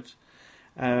soured,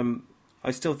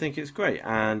 I still think it's great.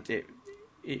 And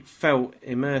it felt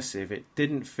immersive. It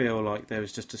didn't feel like there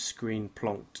was just a screen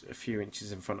plonked a few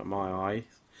inches in front of my eye.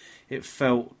 It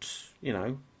felt,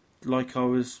 like I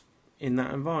was in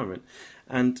that environment.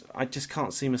 And I just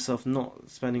can't see myself not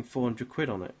spending £400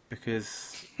 on it,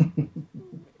 because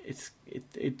it's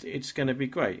going to be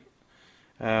great.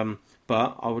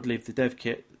 But I would leave the dev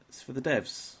kits for the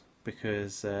devs,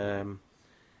 because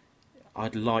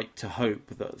I'd like to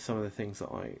hope that some of the things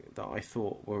that I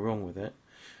thought were wrong with it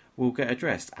will get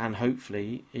addressed, and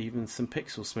hopefully even some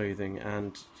pixel smoothing,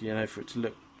 and for it to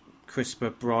look crisper,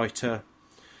 brighter.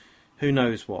 Who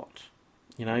knows what?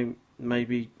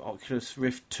 Maybe Oculus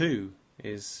Rift 2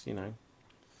 is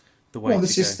the way. Well,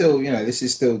 this is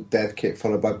still dev kit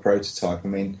followed by prototype. I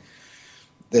mean,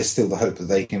 there's still the hope that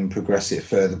they can progress it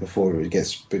further before it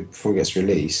gets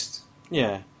released.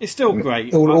 Yeah, it's still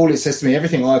great. All it says to me,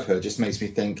 everything I've heard, just makes me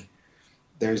think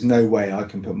there is no way I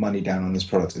can put money down on this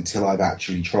product until I've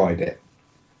actually tried it.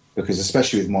 Because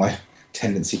especially with my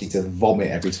tendency to vomit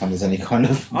every time there's any kind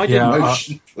of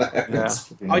motion flare. Yeah.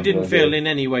 I didn't feel in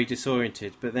any way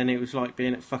disoriented, but then it was like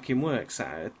being at fucking work, sat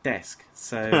at a desk.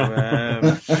 So,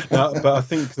 but I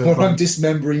think that I'm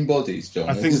dismembering bodies, John.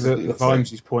 I think that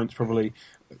Vimes's point probably,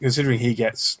 considering he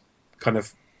gets kind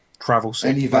of travel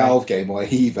sick. Any Valve game I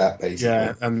heave at, basically.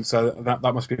 Yeah, and so that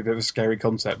must be a bit of a scary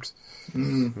concept.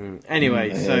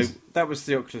 Anyway, so that was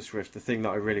the Oculus Rift, the thing that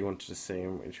I really wanted to see,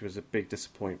 which was a big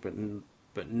disappointment,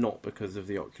 but not because of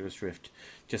the Oculus Rift,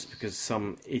 just because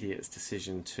some idiot's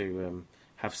decision to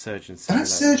have Surgeon Simulator. That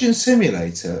Surgeon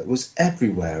Simulator was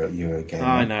everywhere at Eurogamer.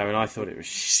 I know, and I thought it was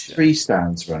shit. 3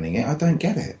 stands running it. I don't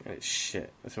get it. It's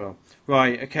shit as well.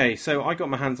 Right, okay, so I got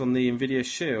my hands on the Nvidia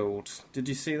Shield. Did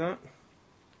you see that?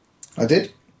 I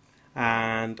did.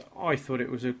 And I thought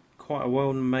it was quite a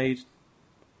well-made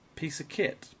piece of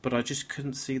kit, but I just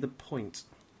couldn't see the point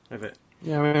of it.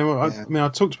 Yeah, I mean, I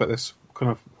talked about this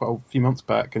kind of a few months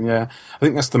back, and I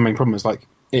think that's the main problem. Is like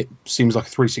it seems like a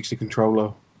 360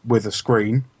 controller with a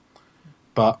screen,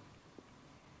 but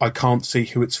I can't see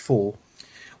who it's for.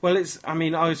 Well,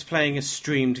 I was playing a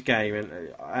streamed game,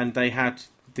 and they had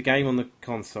the game on the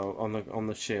console on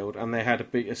the Shield, and they had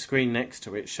a screen next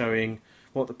to it showing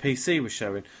what the PC was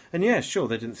showing. And yeah, sure,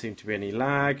 there didn't seem to be any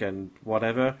lag and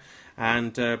whatever.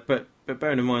 And but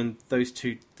bearing in mind those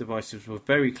two devices were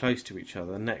very close to each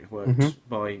other, networked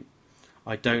by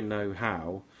I don't know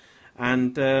how,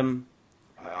 and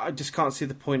I just can't see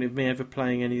the point of me ever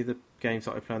playing any of the games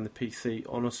that I play on the PC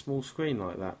on a small screen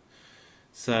like that.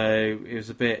 So it was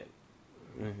a bit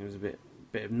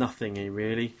of nothingy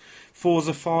really.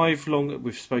 Forza 5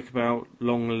 we've spoke about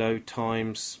long load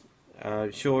times.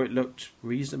 Sure, it looked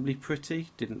reasonably pretty.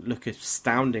 Didn't look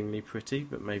astoundingly pretty,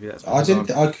 but maybe that's.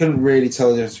 I couldn't really tell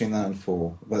the difference between that and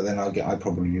 4, but then I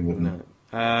probably wouldn't. No.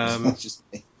 That's just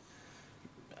me.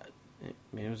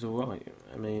 It was all right.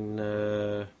 I mean,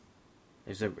 it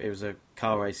was a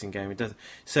car racing game. It does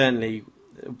certainly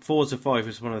Forza 5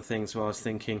 was one of the things where I was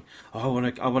thinking, oh,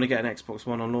 I want to get an Xbox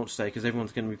One on launch day because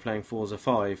everyone's going to be playing Forza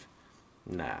 5.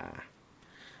 Nah.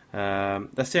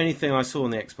 That's the only thing I saw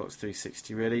on the Xbox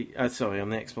 360, really. Sorry, on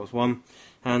the Xbox One.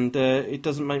 And it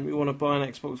doesn't make me want to buy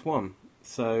an Xbox One.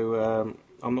 So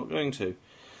I'm not going to.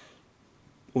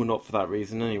 Or not for that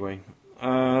reason, anyway.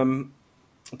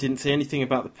 Didn't see anything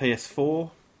about the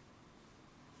PS4.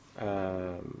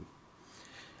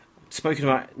 Spoken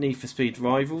about Need for Speed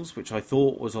Rivals, which I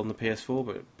thought was on the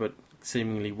PS4, but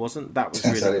seemingly wasn't. That was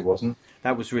really, it wasn't.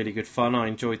 That was really good fun. I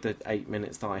enjoyed the 8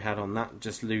 minutes that I had on that,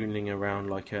 just looning around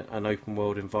like an open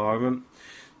world environment,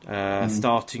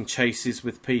 starting chases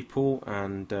with people,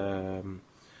 and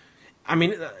I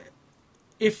mean,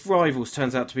 if Rivals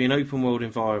turns out to be an open world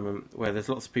environment where there's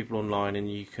lots of people online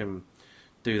and you can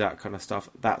do that kind of stuff,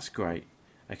 that's great.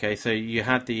 Okay, so you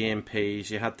had the EMPs,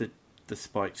 you had the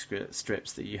spike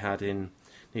strips that you had in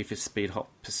Need for Speed Hot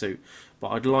Pursuit, but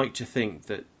I'd like to think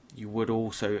that you would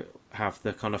also have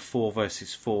the kind of 4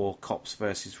 versus 4 cops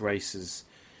versus racers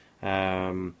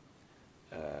the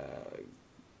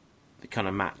kind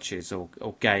of matches or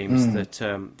games that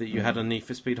you had on Need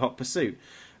for Speed Hot Pursuit,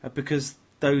 because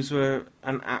those were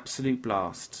an absolute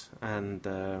blast, and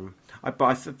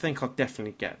I think I'll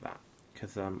definitely get that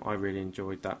because I really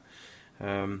enjoyed that.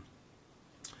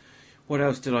 What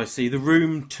else did I see? The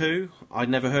Room 2. I'd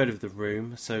never heard of The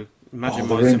Room, so imagine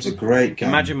The Room's a great game.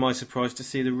 Imagine my surprise to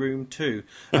see The Room 2.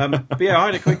 But yeah, I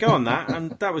had a quick go on that,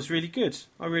 and that was really good.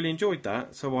 I really enjoyed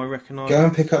that, so I reckon I... Go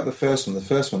and pick up the first one. The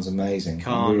first one's amazing.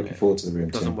 I'm really looking forward to The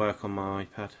Room 2. Doesn't work on my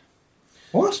iPad.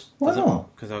 What? Why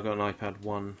not? Because I've got an iPad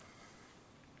 1.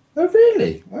 Oh,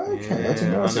 really? Okay, Yeah, I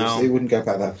didn't know. It wouldn't go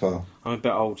back that far. I'm a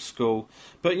bit old school.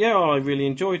 But yeah, I really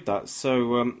enjoyed that,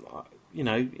 so...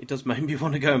 it does make me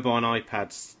want to go and buy an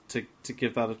iPad to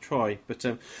give that a try. But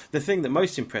the thing that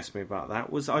most impressed me about that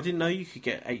was I didn't know you could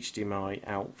get HDMI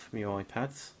out from your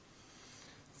iPads.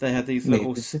 They had these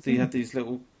little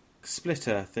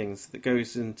splitter things that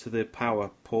goes into the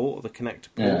power port or the connector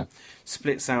port,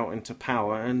 splits out into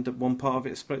power, and one part of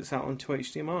it splits out onto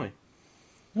HDMI.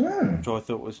 Which I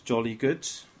thought was jolly good.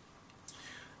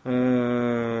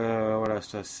 What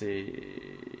else did I see?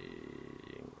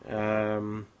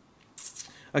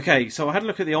 Okay, so I had a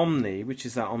look at the Omni, which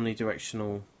is that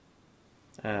omnidirectional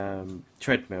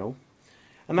treadmill,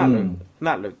 and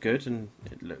that looked good, and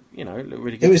it looked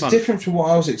really good. It was different from what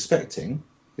I was expecting.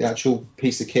 The actual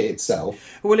piece of kit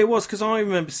itself. Well, it was, because I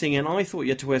remember seeing it, and I thought you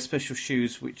had to wear special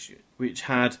shoes which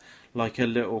had like a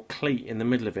little cleat in the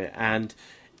middle of it, and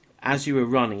as you were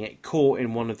running, it caught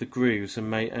in one of the grooves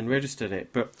and registered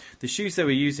it. But the shoes they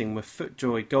were using were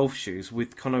FootJoy golf shoes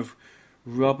with kind of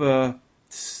rubber,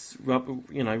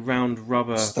 round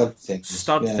rubber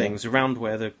stud things around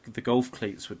where the golf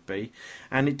cleats would be,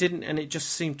 and it just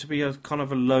seemed to be a kind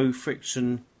of a low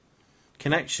friction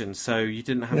connection, so you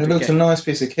didn't have to. It looked a nice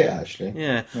piece of kit, actually.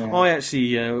 Yeah. I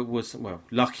actually was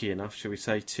lucky enough, shall we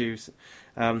say, to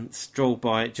stroll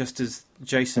by it just as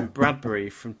Jason Bradbury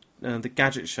from the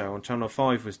Gadget Show on Channel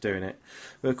 5 was doing it.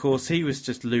 But of course, he was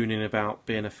just looning about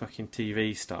being a fucking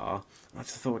TV star. I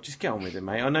just thought, just get on with it,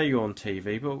 mate. I know you're on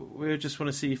TV, but we just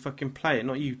want to see you fucking play it,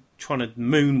 not you trying to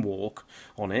moonwalk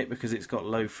on it because it's got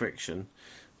low friction.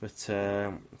 But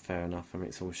fair enough. I mean,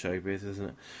 it's all showbiz,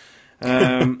 isn't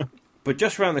it? But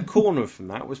just around the corner from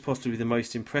that was possibly the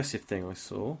most impressive thing I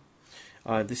saw.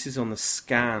 This is on the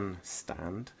Scan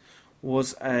stand.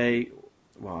 Was I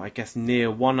guess near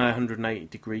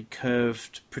 180-degree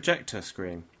curved projector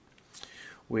screen,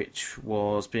 which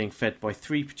was being fed by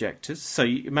 3 projectors. So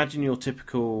you imagine your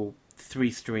typical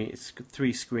three-screen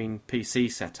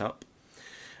PC setup.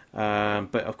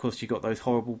 But of course you got those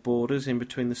horrible borders in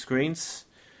between the screens.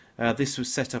 This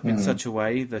was set up in such a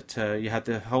way that you had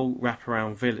the whole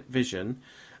wraparound vision,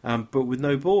 but with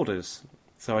no borders.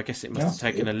 So I guess it must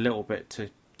have taken a little bit to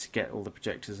get all the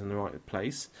projectors in the right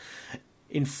place.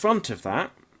 In front of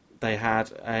that, they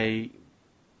had a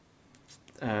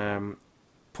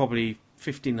probably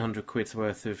 1,500 quid's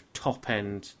worth of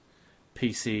top-end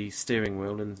PC steering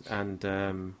wheel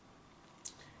and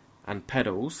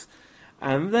pedals.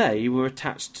 And they were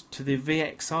attached to the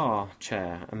VXR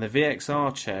chair, and the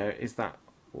VXR chair is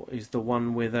the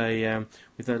one with a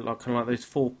kind of like those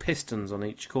 4 pistons on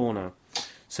each corner.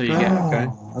 So you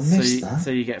so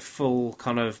you get full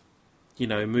kind of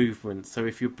movement. So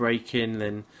if you're braking,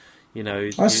 then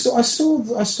I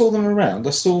saw them around.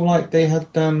 I saw like they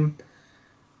had kind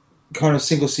of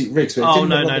single seat rigs. But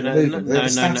no,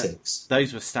 statics.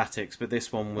 Those were statics, but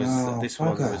this one was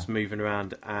was moving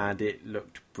around, and it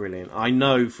looked brilliant. I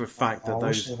know for a fact that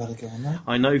those.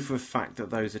 I know for a fact that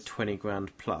those are 20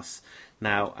 grand plus.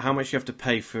 Now, how much you have to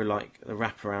pay for like the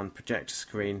wraparound projector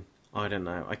screen, I don't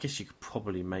know. I guess you could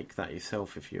probably make that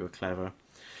yourself if you were clever.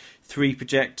 3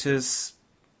 projectors,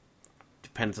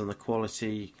 depends on the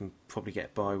quality. You can probably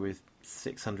get by with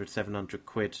 600, 700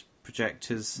 quid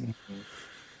projectors. Mm-hmm.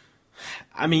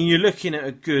 I mean, you're looking at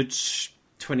a good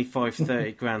 25,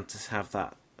 30 grand to have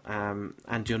that.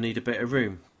 And you'll need a bit of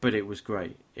room. But it was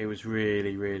great. It was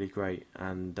really, really great.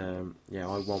 And I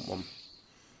want one.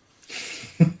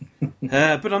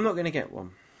 But I'm not going to get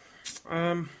one.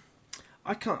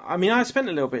 I can't. I mean, I spent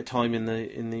a little bit of time in the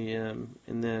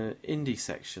indie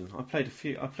section. I had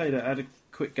a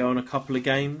quick go on a couple of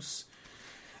games.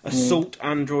 Assault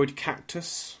Android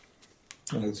Cactus.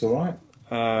 That looks all right.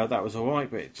 That was all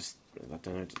right, but it just, I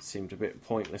don't know, it seemed a bit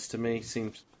pointless to me. It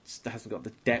hasn't got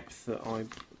the depth that I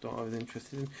was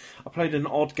interested in. I played an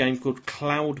odd game called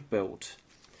Cloud Build,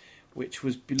 which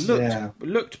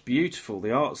looked beautiful.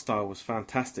 The art style was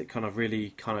fantastic, kind of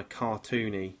really kind of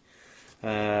cartoony,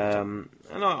 and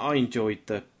I enjoyed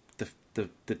the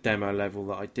demo level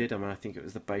that I did. I mean, I think it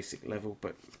was the basic level,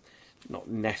 but not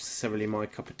necessarily my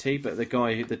cup of tea. But the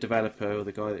developer, or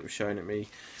the guy that was showing it me,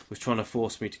 was trying to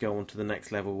force me to go on to the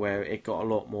next level where it got a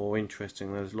lot more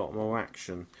interesting. There was a lot more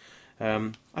action.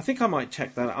 I think I might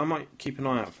check that out. I might keep an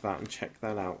eye out for that and check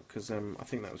that out, because I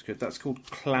think that was good. That's called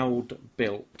Cloud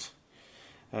Built,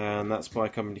 and that's by a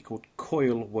company called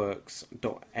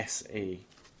Coilworks.se.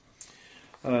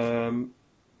 That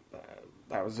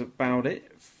was about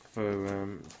it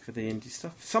for the indie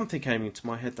stuff. Something came into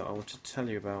my head that I wanted to tell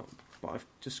you about, but I've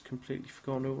just completely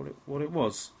forgotten what it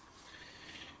was,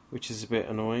 which is a bit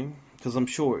annoying, because I'm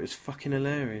sure it was fucking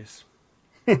hilarious.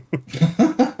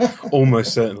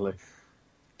 Almost certainly.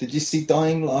 Did you see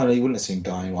Dying Light? No, you wouldn't have seen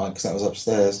Dying Light because that was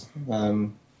upstairs.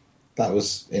 That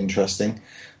was interesting.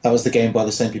 That was the game by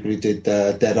the same people who did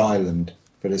Dead Island,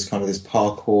 but it's kind of this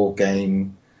parkour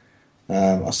game.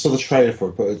 I saw the trailer for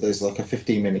it, but there's like a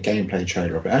 15-minute gameplay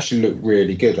trailer of it. It actually looked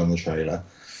really good on the trailer.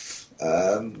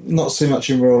 Not so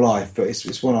much in real life, but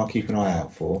it's one I'll keep an eye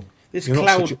out for. This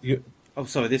Cloud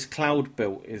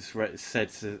Built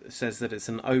says that it's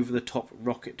an over-the-top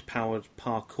rocket-powered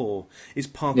parkour. Is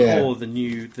parkour the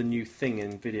new thing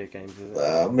in video games? Is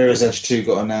it? Mirror's Edge 2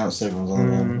 got announced. Everyone's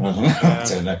on I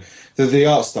don't know. The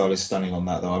art style is stunning on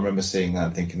that, though. I remember seeing that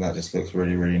and thinking that just looks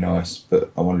really, really nice.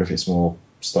 But I wonder if it's more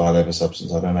style over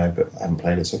substance. I don't know, but I haven't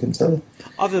played it, so I couldn't tell you.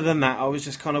 Other than that, I was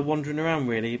just kind of wandering around,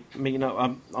 really. I mean,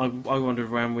 I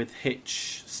wandered around with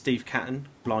Hitch, Steve Catton,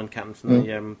 Blind Catton from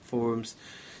the forums,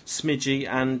 Smidgy,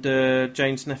 and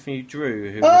Jane's nephew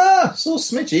Drew. Saw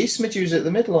Smidgy. Smidgy was at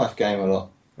the Midlife game a lot.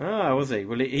 Ah, was he?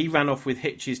 Well, he ran off with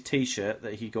Hitch's T-shirt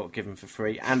that he got given for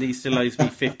free, and he still owes me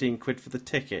 15 quid for the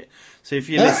ticket. So if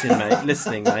you're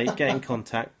listening, mate, get in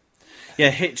contact. Yeah,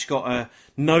 Hitch got a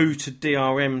No to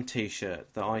DRM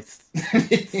T-shirt that I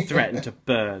threatened to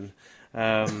burn.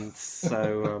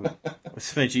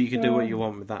 Smidgy, you can do what you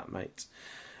want with that, mate.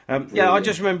 I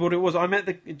just remember what it was.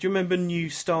 Do you remember New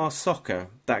Star Soccer,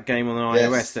 that game on the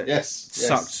iOS that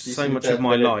sucked so much of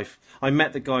my life? I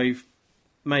met the guy who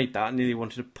made that and nearly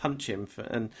wanted to punch him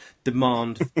and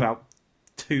demand about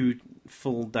 2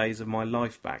 full days of my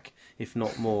life back, if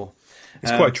not more.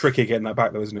 It's quite tricky getting that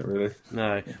back, though, isn't it? Really?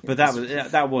 No, but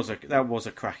that was a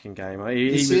cracking game. Did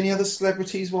you see any other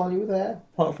celebrities while you were there,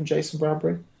 apart from Jason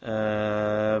Bradbury?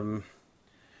 No,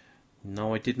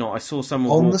 I did not. I saw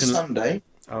someone on walking... the Sunday.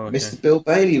 Oh, okay. Mr. Bill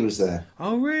Bailey was there.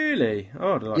 Oh, really?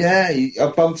 Oh, I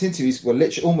bumped into him.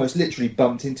 Almost literally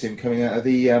bumped into him coming out of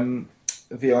the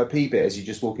VIP bit as you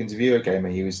just walk into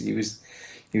Eurogamer. He was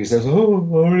like,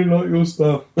 "Oh, I really like your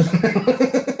stuff."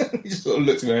 He just sort of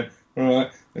looked at me and went, "All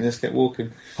right," and just kept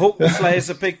walking. Hulk Slayer's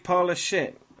a big pile of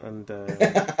shit. And dare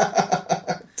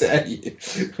you?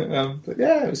 But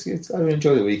yeah, it was good. I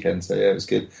enjoyed the weekend, so yeah, it was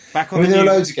good. There were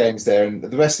loads of games there, and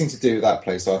the best thing to do at that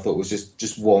place, I thought, was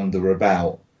just wander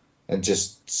about and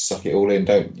just suck it all in.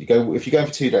 If you're going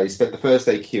for 2 days, spend the first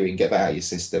day queuing, get that out of your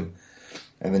system,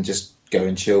 and then just go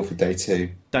and chill for day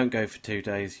 2. Don't go for 2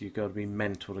 days. You've got to be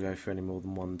mental to go for any more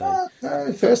than 1 day.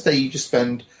 No, first day you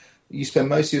spend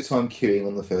most of your time queuing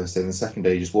on the first day, and the second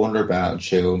day you just wander about and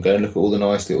chill and go and look at all the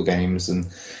nice little games and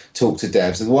talk to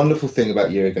devs. And the wonderful thing about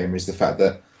Eurogamer is the fact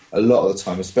that a lot of the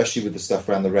time, especially with the stuff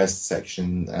around the Res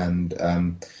section and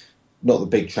not the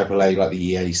big AAA like the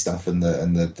EA stuff and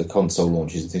the console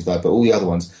launches and things like that, but all the other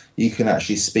ones, you can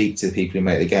actually speak to the people who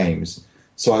make the games.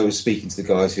 So I was speaking to the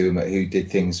guys who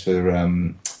did things for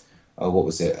what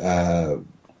was it?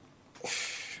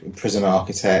 Prison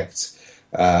Architect.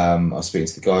 I was speaking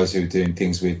to the guys who were doing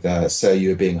things with So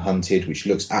You Are Being Hunted, which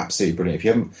looks absolutely brilliant. If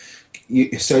you haven't,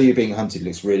 So You're Being Hunted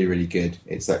looks really, really good.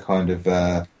 It's that kind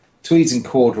of tweeds and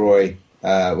corduroy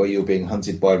where you're being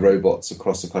hunted by robots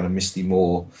across a kind of Misty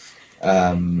Moor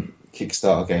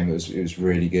Kickstarter game. It was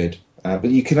really good. But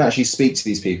you can actually speak to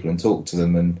these people and talk to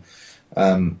them, and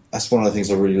that's one of the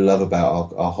things I really love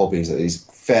about our hobby, is that it's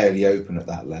fairly open at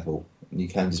that level. You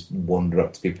can just wander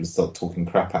up to people and start talking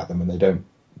crap at them, and they don't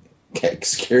get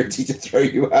security to throw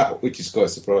you out, which is quite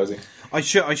surprising. I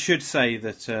should say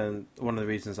that one of the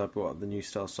reasons I brought up the New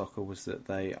Style Soccer was that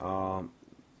they are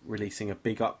releasing a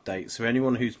big update. So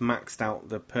anyone who's maxed out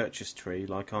the purchase tree,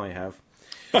 like I have,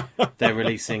 they're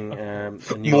releasing a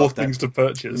new more update. Things to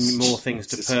purchase. More things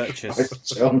to purchase.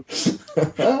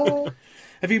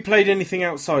 Have you played anything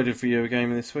outside of video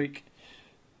gaming this week?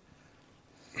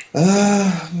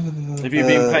 Have you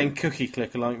been playing Cookie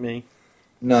Clicker like me?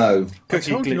 No. I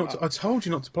told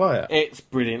you not to play it. It's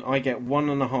brilliant. I get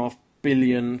 1.5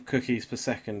 billion cookies per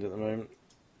second at the moment.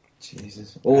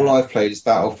 Jesus. All I've played is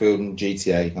Battlefield and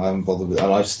GTA. I haven't bothered with it.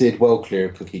 And I've steered well clear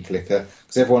of Cookie Clicker,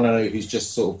 because everyone I know who's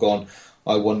just sort of gone,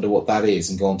 I wonder what that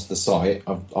is, and gone to the site,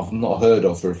 I've not heard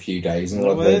of for a few days. And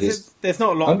there's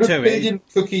not a lot to it. 100 billion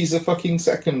cookies a fucking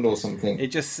second or something. It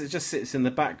just sits in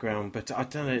the background. But I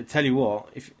don't know. Tell you what,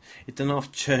 if it doesn't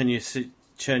have to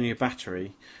churn your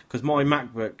battery, because my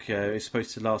MacBook is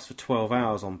supposed to last for 12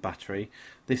 hours on battery.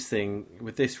 This thing,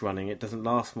 with this running, it doesn't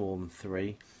last more than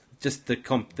 3. Just the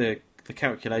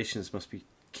calculations must be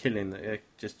killing.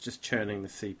 Just churning the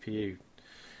CPU.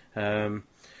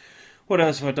 What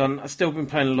else have I done? I've still been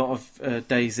playing a lot of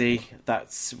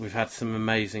DayZ. We've had some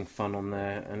amazing fun on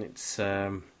there, and it's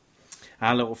our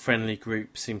little friendly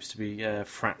group seems to be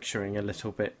fracturing a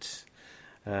little bit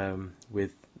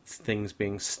with things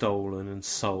being stolen and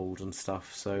sold and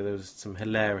stuff. So there was some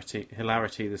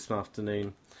hilarity this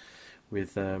afternoon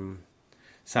with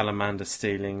Salamander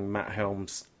stealing Matt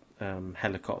Helm's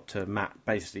helicopter, Matt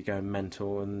basically going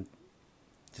mental, and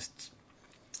just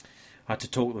I had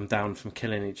to talk them down from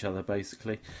killing each other,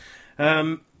 basically.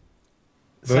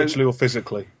 Virtually or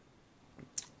physically?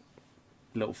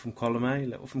 Little from column A,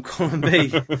 little from column B.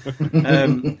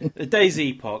 The DayZ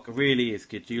Epoch really is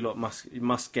good. You lot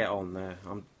must get on there.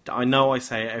 I know I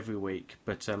say it every week,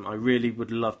 but I really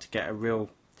would love to get a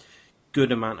real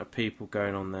good amount of people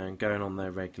going on there and going on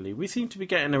there regularly. We seem to be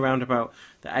getting around about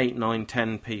the 8, 9,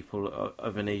 10 people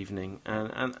of an evening,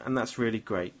 and that's really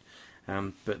great.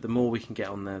 But the more we can get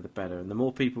on there, the better. And the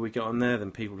more people we get on there,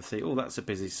 then people will see, oh, that's a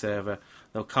busy server.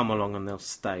 They'll come along and they'll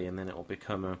stay, and then it will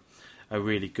become a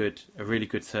really good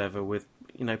server with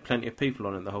plenty of people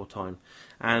on it the whole time.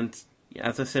 And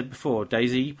as I said before,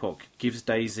 DayZ Epoch gives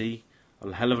DayZ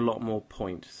a hell of a lot more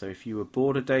point. So if you were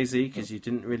bored of DayZ because you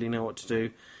didn't really know what to do,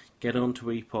 get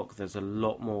onto Epoch. There's a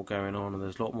lot more going on, and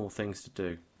there's a lot more things to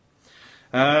do.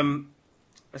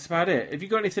 That's about it. Have you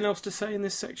got anything else to say in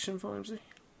this section, Vimesy?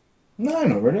 No,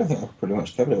 not really. I think I've pretty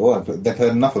much covered it all. They've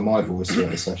heard enough of my voice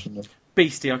throughout the session.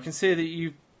 Beastie, I can see that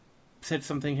you said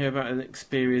something here about an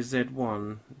Xperia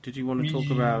Z1. Did you want to talk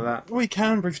about that? We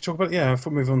can briefly talk about it. Yeah,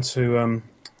 before we move on to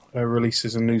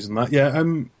releases and news and that. Yeah,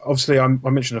 obviously I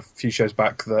mentioned a few shows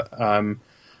back that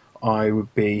I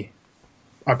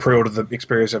pre-ordered the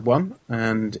Xperia Z1,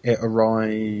 and it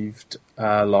arrived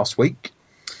last week.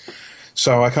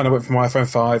 So I kind of went for my iPhone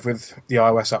 5 with the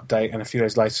iOS update, and a few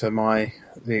days later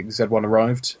the Z1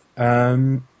 arrived.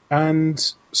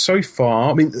 And so far,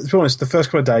 I mean, to be honest, the first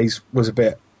couple of days was a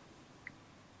bit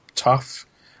tough.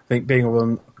 I think being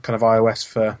on kind of iOS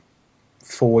for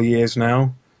 4 years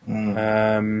now,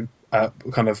 kind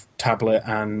of tablet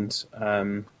and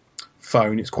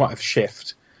phone, it's quite a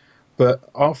shift. But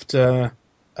after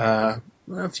a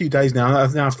few days now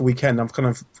after the weekend, I'm kind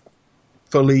of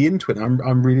fully into it.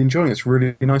 I'm really enjoying it. It's a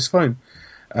really nice phone.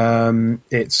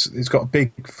 It's got a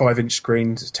big 5-inch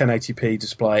screen, 1080p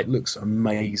display. It looks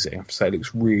amazing. I have to say, it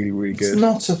looks really, really good. It's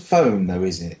not a phone, though,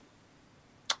 is it?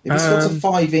 If it's got a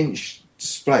 5-inch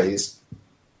display, it's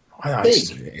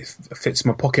big. It fits in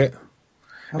my pocket,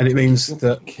 and it means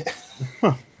that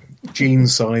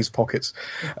jean-sized pockets.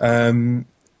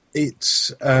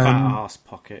 It's fat-ass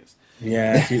pockets.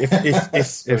 Yeah,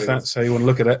 if that's how you want to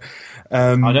look at it.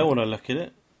 I don't want to look at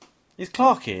it. Is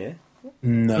Clark here?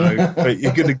 No, but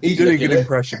you're doing a good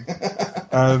impression.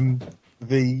 I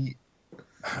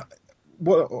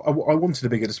wanted a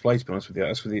bigger display, to be honest with you.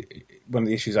 That's one of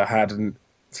the issues I had, and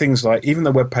things like, even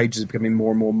though web pages are becoming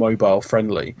more and more mobile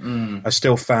friendly, I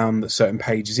still found that certain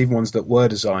pages, even ones that were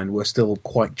designed, were still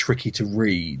quite tricky to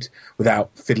read without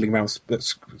fiddling around,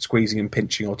 squeezing and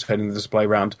pinching or turning the display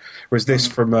around. Whereas this,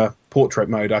 from a portrait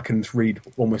mode, I can read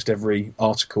almost every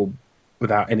article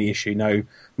without any issue, no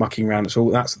mucking around at all.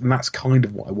 That's kind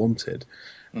of what I wanted.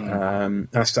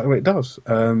 That's the way it does.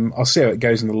 I'll see how it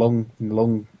goes in the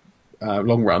long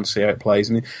long run, see how it plays.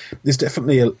 I mean, there's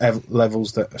definitely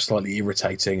levels that are slightly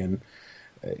irritating, and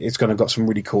it's kind of got some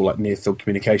really cool like near field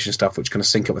communication stuff, which kind of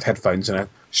sync up with headphones in a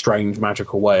strange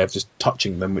magical way of just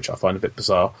touching them, which I find a bit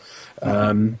bizarre.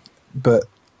 But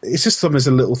it's just some of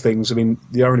the little things. I mean,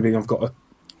 the irony being I've got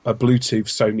a Bluetooth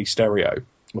Sony stereo.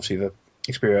 Obviously, the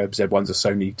Xperia Z1's a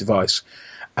Sony device,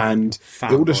 and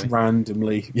it will just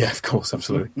randomly... Yeah, of course,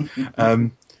 absolutely.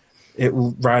 It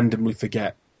will randomly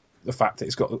forget the fact that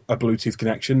it's got a Bluetooth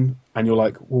connection, and you're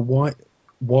like, well,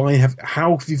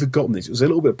 how have you forgotten this? It was a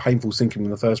little bit painful syncing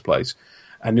in the first place,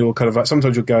 and you're kind of like,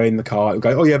 sometimes you'll go in the car, you'll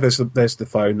go, oh yeah, there's the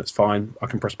phone, that's fine, I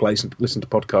can press play and listen to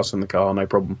podcasts in the car, no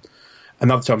problem.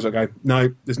 And other times I go,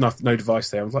 no, there's no device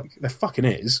there. I was like, there fucking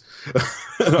is.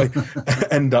 And I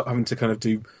end up having to kind of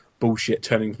do bullshit,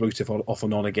 turning Bluetooth off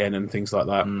and on again and things like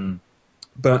that.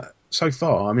 But so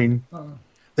far, I mean,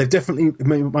 they've definitely,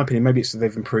 in my opinion, maybe it's that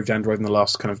they've improved Android in the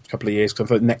last kind of couple of years. Because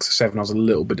I thought Nexus 7 I was a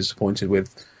little bit disappointed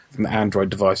with from the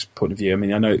Android device point of view. I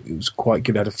mean, I know it was quite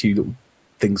good. It had a few little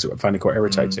things that I found quite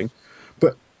irritating.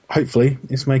 But hopefully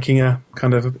it's making a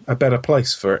kind of a better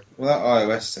place for it. Well, that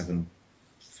iOS 7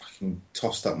 fucking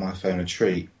tossed up my phone a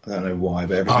treat. I don't know why,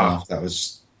 but everything after that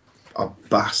was a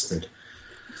bastard.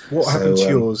 What happened to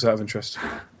yours, out of interest?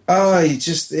 I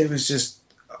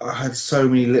had so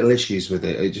many little issues with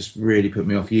it. It just really put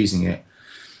me off using it.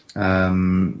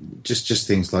 Just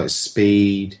things like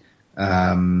speed,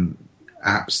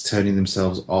 apps turning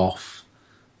themselves off,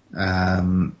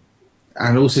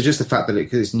 and also just the fact that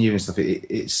because it's new and stuff,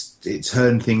 it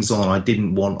turned things on I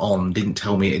didn't want on, didn't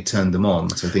tell me it turned them on.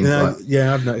 So things like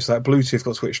I've noticed that Bluetooth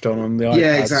got switched on the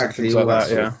iPads, exactly, things all like that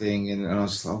sort of thing, and I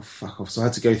was just like, oh fuck off. So I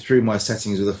had to go through my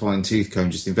settings with a fine tooth comb,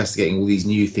 just investigating all these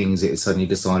new things it suddenly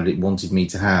decided it wanted me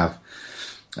to have.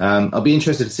 I'll be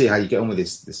interested to see how you get on with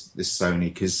this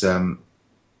Sony, because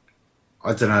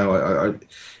I don't know.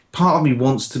 Part of me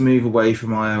wants to move away from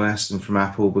iOS and from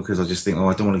Apple because I just think,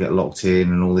 I don't want to get locked in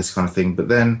and all this kind of thing. But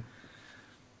then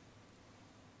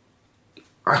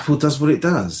Apple does what it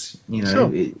does, you know.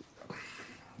 Sure.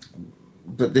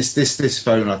 But this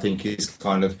phone, I think, is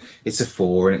kind of, it's a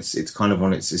 4, and it's kind of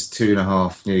on it's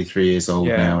 2.5, nearly 3 years old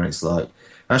now, and it's like,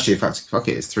 actually, in fact, fuck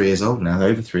it, it's 3 years old now,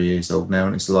 over 3 years old now,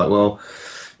 and it's like, well,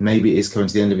 maybe it is coming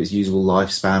to the end of its usable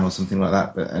lifespan or something like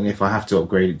that. And if I have to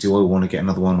upgrade it, do I want to get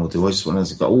another one, or do I just want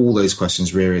to? Got all those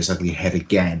questions rear its ugly head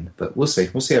again. But we'll see.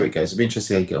 We'll see how it goes. It'll be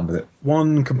interesting how you get on with it.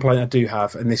 One complaint I do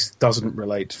have, and this doesn't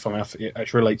relate from it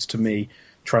actually relates to me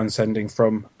transcending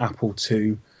from Apple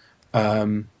to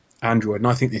Android, and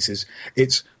I think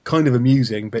it's kind of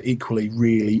amusing, but equally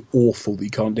really awful that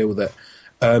you can't deal with it.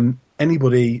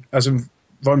 Anybody, as in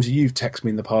Vimesy, you've texted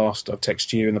me in the past, I've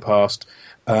texted you in the past.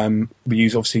 We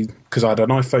use, obviously, because I had an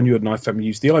iPhone, you had an iPhone, we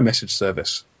used the iMessage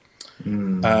service.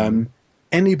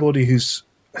 Anybody who's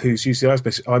used the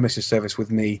iMessage service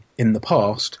with me in the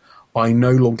past, I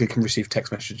no longer can receive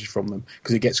text messages from them,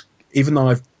 because it gets, even though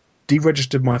I've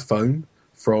deregistered my phone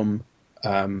from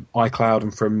iCloud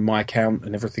and from my account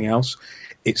and everything else,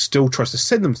 it still tries to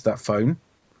send them to that phone.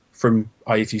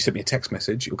 If you send me a text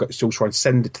message, you'll still try and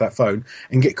send it to that phone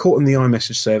and get caught in the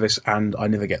iMessage service, and I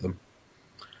never get them.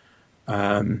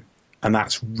 And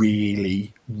that's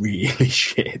really, really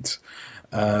shit.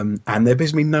 And there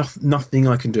basically nothing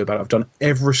I can do about it. I've done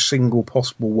every single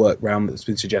possible workaround that's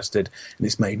been suggested, and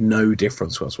it's made no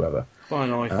difference whatsoever. Buy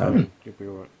an iPhone, you'll be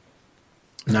all right.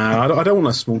 No, I don't want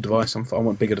a small device. I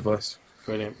want a bigger device.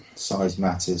 Brilliant. Size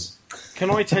matters. Can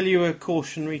I tell you a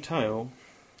cautionary tale?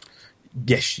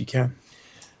 Yes, you can.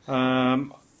 I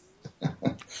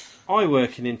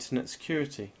work in internet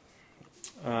security.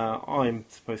 I'm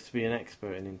supposed to be an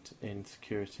expert in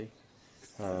security.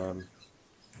 So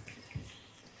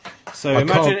I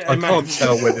can't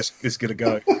tell where this is going to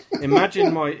go.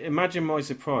 Imagine my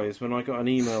surprise when I got an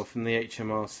email from the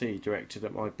HMRC directed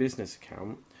at my business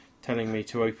account, telling me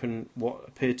to open what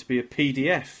appeared to be a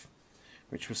PDF,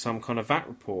 which was some kind of VAT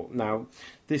report. Now,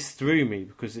 this threw me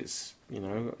because it's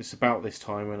about this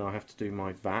time when I have to do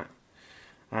my VAT,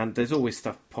 and there's always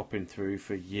stuff popping through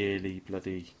for yearly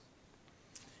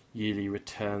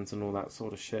returns and all that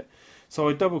sort of shit. So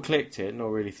I double clicked it,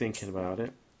 not really thinking about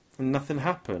it, and nothing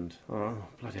happened. Oh,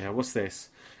 bloody hell, what's this?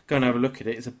 Go and have a look at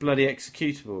it. It's a bloody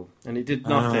executable, and it did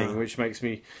nothing, which makes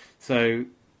me so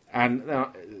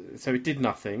it did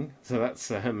nothing, so that's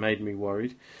made me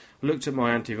worried. I looked at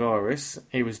my antivirus.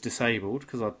 It was disabled,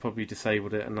 because I'd probably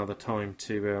disabled it another time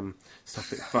to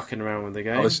stop it fucking around with the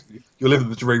game. You're living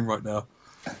the dream right now.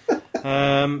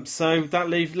 So that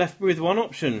left me with one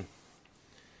option.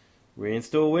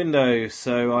 Reinstall Windows.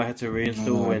 So I had to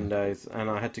reinstall Windows, and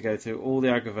I had to go through all the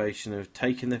aggravation of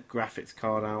taking the graphics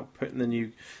card out,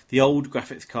 putting the old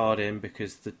graphics card in,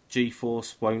 because the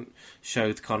GeForce won't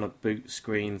show the kind of boot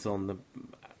screens on the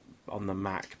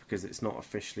Mac because it's not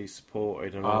officially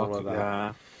supported and all of that.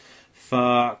 Yeah.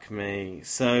 Fuck me.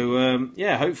 So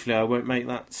hopefully I won't make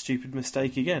that stupid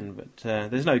mistake again.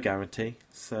 But there's no guarantee.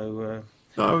 So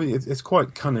no, I mean, it's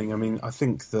quite cunning. I mean, I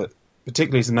think that,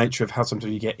 particularly as the nature of how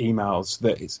sometimes you get emails,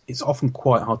 that it's often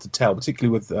quite hard to tell,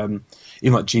 particularly with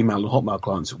even like Gmail and Hotmail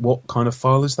clients, what kind of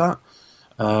file is that?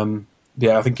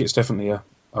 I think it's definitely a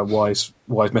wise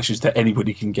message that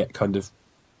anybody can get kind of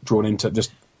drawn into.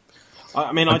 Just,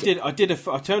 I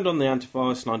turned on the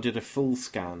antivirus and I did a full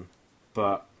scan,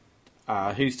 but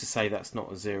who's to say that's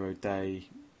not a 0-day,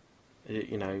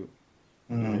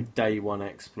 day one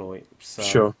exploit? So.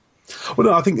 Sure. Well,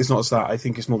 no, I think it's not that. I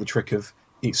think it's more the trick of,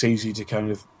 it's easy to kind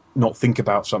of not think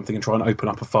about something and try and open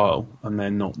up a file and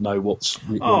then not know what's...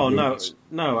 absolutely.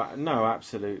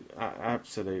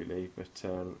 But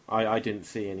I didn't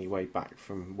see any way back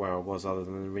from where I was other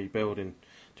than rebuilding,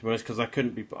 to be honest, because I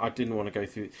didn't want to go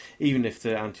through... Even if the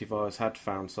antivirus had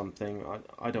found something,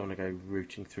 I don't want to go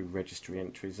rooting through registry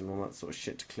entries and all that sort of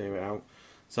shit to clear it out.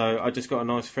 So I just got a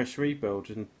nice fresh rebuild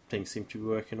and things seem to be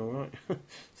working all right.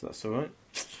 So that's all right.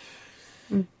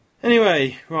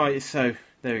 Anyway, right, so...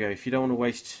 There we go. If you don't want to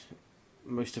waste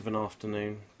most of an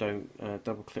afternoon, don't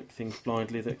double-click things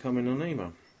blindly that come in on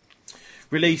email.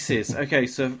 Releases. Okay,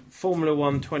 so Formula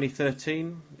 1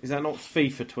 2013. Is that not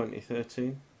FIFA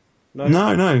 2013?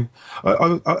 No.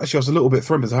 I was a little bit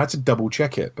thrown because I had to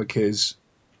double-check it because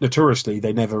notoriously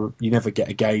you never get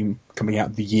a game coming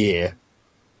out the year.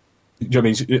 Do you know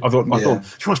what I mean? I thought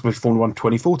it must be Formula 1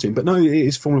 2014, but no, it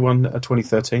is Formula 1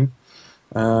 2013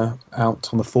 out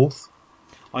on the 4th.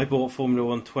 I bought Formula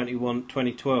 1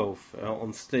 2012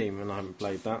 on Steam, and I haven't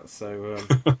played that. So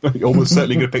you're almost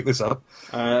certainly going to pick this up.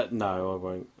 No, I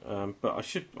won't. But I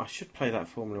should play that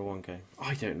Formula 1 game.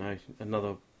 I don't know.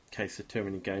 Another case of too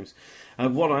many games.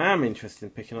 What I am interested in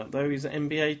picking up though is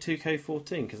NBA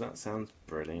 2K14 because that sounds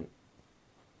brilliant.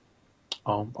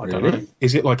 I don't know.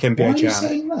 Is it like NBA Jam? Why are you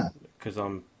saying that? Because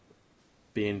I'm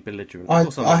being belligerent. Of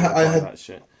course, I'm not going to buy that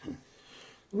shit.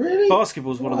 Really?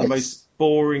 Basketball's one of the most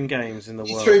boring games in the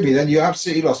world. You threw me then, you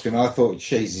absolutely lost me, and I thought,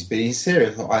 jeez, he's being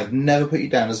serious. I thought, I'd never put you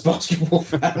down as a basketball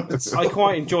fan. I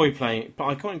quite enjoy playing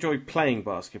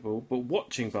basketball, but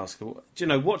watching basketball... Do you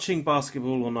know, watching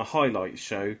basketball on a highlights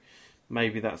show,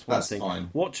 maybe that's one thing. Fine.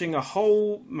 Watching a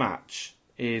whole match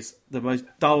is the most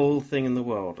dull thing in the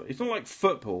world. It's not like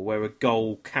football, where a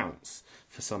goal counts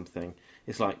for something.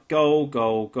 It's like goal,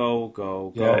 goal,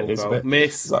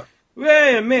 miss...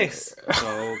 Yeah, a miss.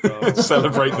 Goal.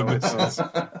 Celebrate the misses.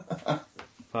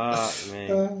 Fuck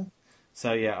me.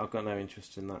 So yeah, I've got no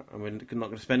interest in that. And we're not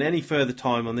going to spend any further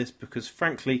time on this because,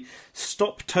 frankly,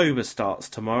 Stoptober starts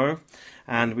tomorrow,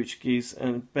 and which gives,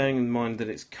 and bearing in mind that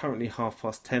it's currently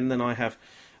 10:30, then I have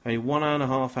only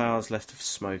 1.5 hours left of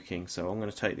smoking. So I'm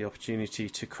going to take the opportunity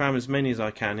to cram as many as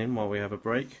I can in while we have a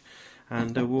break,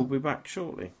 and we'll be back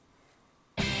shortly.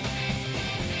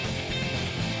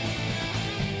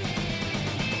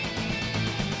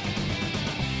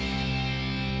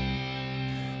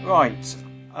 Right,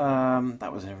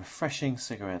 that was a refreshing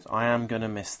cigarette. I am going to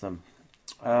miss them.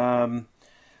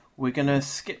 We're going to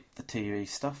skip the TV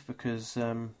stuff because,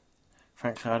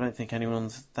 frankly, I don't think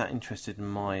anyone's that interested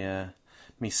in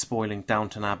me spoiling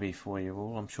Downton Abbey for you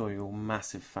all. I'm sure you're all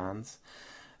massive fans.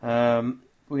 We're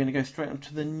going to go straight on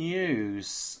to the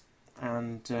news.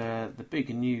 And the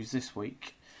big news this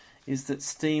week is that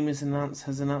Steam has announced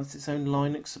its own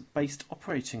Linux-based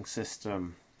operating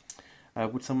system.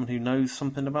 Would someone who knows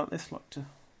something about this like to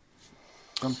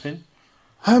jump in?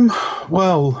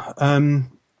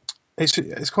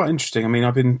 It's quite interesting. I mean,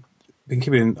 I've been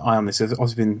keeping an eye on this. There's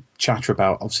obviously been chatter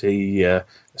about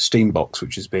Steambox,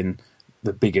 which has been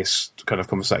the biggest kind of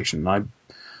conversation. I don't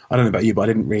know about you, but I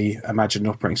didn't really imagine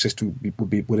an operating system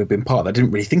would have been part of that. I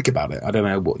didn't really think about it. I don't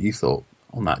know what you thought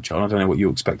on that, John. I don't know what you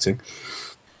were expecting.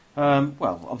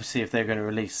 Well, obviously, if they're going to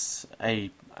release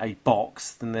a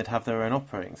box, then they'd have their own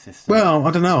operating system. Well,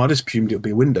 I don't know. I just assumed it would be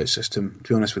a Windows system, to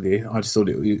be honest with you. I just thought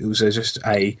it was just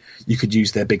you could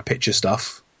use their big picture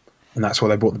stuff, and that's why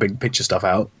they brought the big picture stuff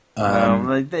out.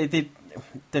 They did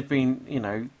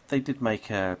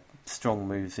make strong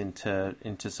moves into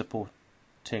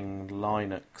supporting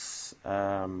Linux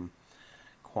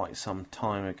quite some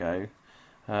time ago.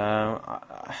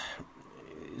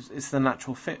 It's the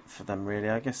natural fit for them, really,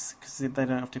 I guess, because they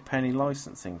don't have to pay any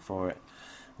licensing for it.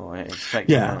 Or expect.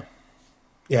 Yeah.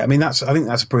 I mean, I think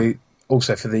that's pretty.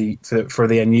 Also for the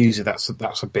end user, that's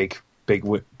a big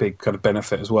big kind of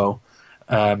benefit as well,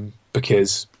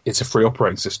 because it's a free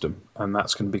operating system, and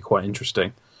that's going to be quite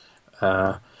interesting.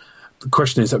 The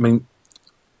question is, I mean,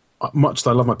 much as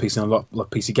I love my PC and I love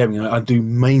PC gaming, I do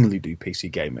mainly do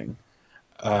PC gaming.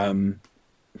 I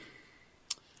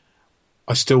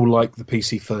still like the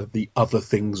PC for the other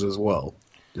things as well.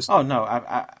 Oh no,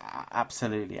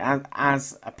 absolutely.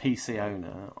 As a PC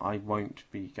owner, I won't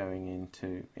be going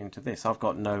into this. I've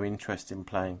got no interest in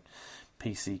playing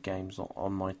PC games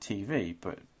on my TV,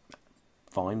 but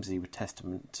Vimesy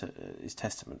is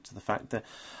testament to the fact that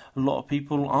a lot of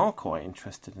people are quite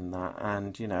interested in that,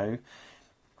 and you know,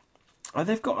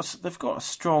 they've got a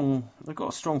strong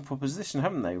proposition,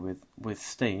 haven't they, with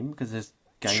Steam, because there's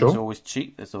games are always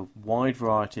cheap. There's a wide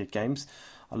variety of games.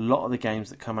 A lot of the games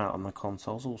that come out on the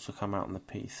consoles also come out on the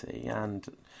PC, and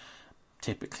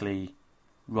typically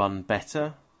run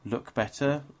better, look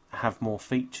better, have more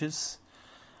features.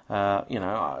 You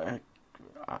know,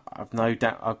 I've no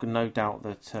doubt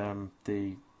that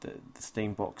the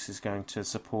Steam box is going to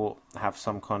have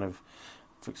some kind of,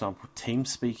 for example,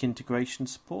 TeamSpeak integration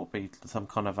support, be some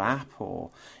kind of app, or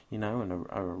you know, and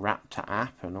a Raptor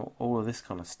app, and all of this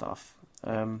kind of stuff.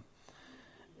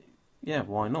 Yeah,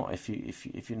 why not? If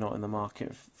you're not in the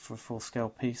market for a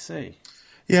full-scale PC.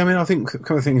 Yeah, I mean, I think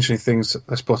kind of interesting things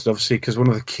I spotted, obviously, because one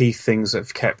of the key things that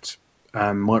have kept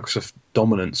Microsoft's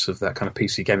dominance of that kind of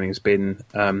PC gaming has been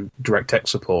DirectX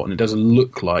support, and it doesn't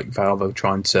look like Valve are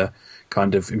trying to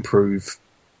kind of improve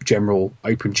general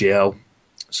OpenGL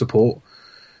support,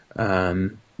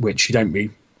 which you don't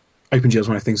really. OpenGL is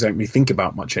one of the things I don't really think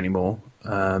about much anymore.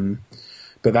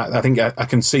 But that, I think I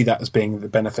can see that as being the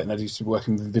benefit, and I used to be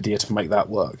working with NVIDIA to make that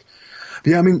work. But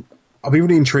yeah, I mean, I'll be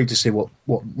really intrigued to see what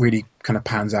really kind of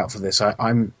pans out for this.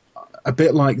 I'm a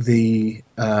bit like the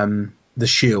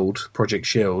Shield, Project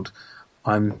Shield.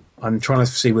 I'm trying to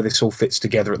see where this all fits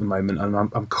together at the moment, and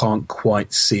I can't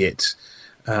quite see it.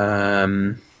 But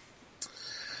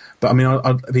I mean,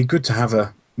 it'd be good to have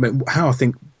how I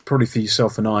think probably for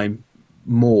yourself and I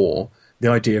more the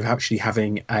idea of actually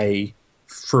having a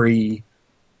free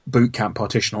Boot Camp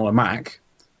partition on a Mac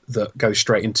that goes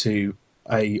straight into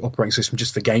a operating system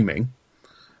just for gaming.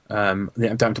 That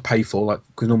I don't have to pay for, like,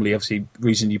 because normally, obviously, the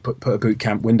reason you put a Boot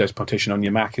Camp Windows partition on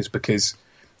your Mac is because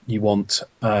you want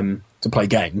to play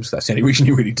games. That's the only reason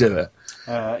you really do it.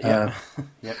 Yeah.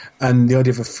 Yep. And the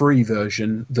idea of a free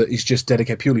version that is just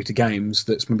dedicated purely to games,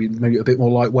 that's maybe a bit more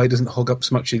lightweight, doesn't hog up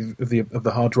so much of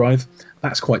the hard drive.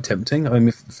 That's quite tempting. I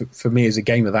mean, for me as a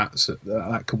gamer,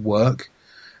 that could work.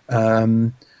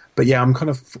 But yeah, I'm kind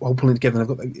of all pulling together.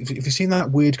 And have you seen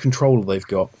that weird controller they've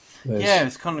got? Yeah,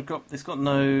 it's got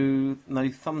no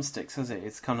thumbsticks, has it?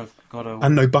 It's kind of got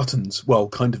and no buttons. Well,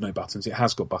 kind of no buttons. It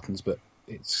has got buttons, but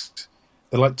they're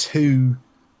like two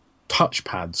touch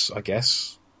pads, I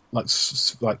guess, like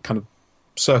kind of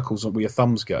circles where your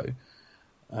thumbs go.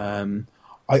 I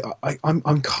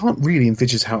can't really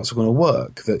envisage how it's going to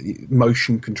work. That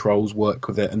motion controls work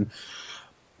with it, and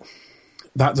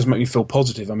that does make me feel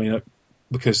positive. I mean,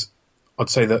 because I'd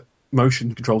say that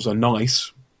motion controls are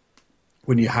nice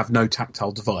when you have no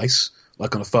tactile device,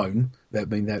 like on a phone. They're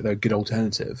a good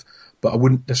alternative. But I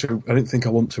don't think I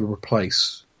want to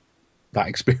replace that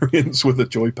experience with a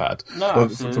joypad. No,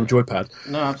 absolutely. From a joypad.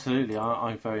 No, absolutely.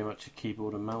 I'm very much a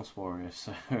keyboard and mouse warrior,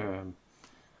 so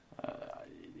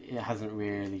it hasn't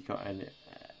really got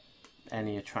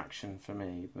any attraction for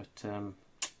me. But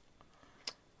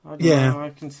I don't know.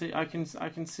 I can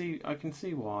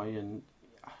see why, and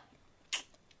I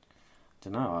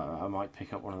don't know. I might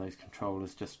pick up one of those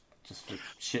controllers just for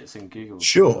shits and giggles.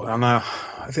 Sure, and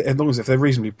as long as if they're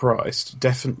reasonably priced,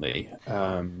 definitely.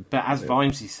 But as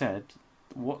Vimesy said,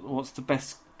 what's the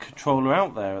best controller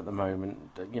out there at the moment?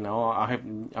 You know,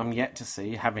 I'm yet to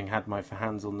see, having had my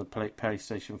hands on the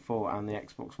PlayStation 4 and the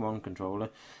Xbox One controller,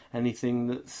 anything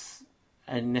that's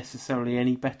necessarily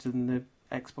any better than the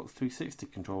Xbox 360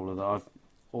 controller that I've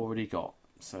already got.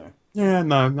 So yeah,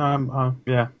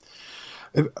 yeah.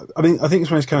 I mean, I think it's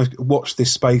when it's kind of watch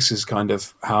this space is kind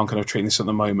of how I'm kind of treating this at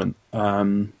the moment.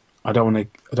 I don't want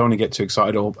to get too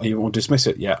excited or even want to dismiss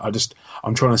it yet.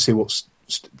 I'm trying to see what's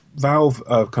Valve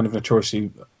are kind of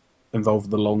notoriously involved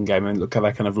with the long game, and look how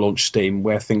they kind of launched Steam,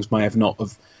 where things may have not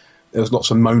have. There was lots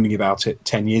of moaning about it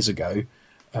 10 years ago.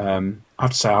 I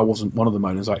have to say I wasn't one of the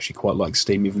moaners. I actually quite like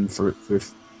Steam, even for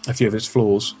a few of its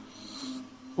flaws.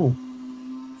 Oh,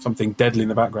 something deadly in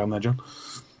the background there, John.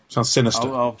 Sounds sinister.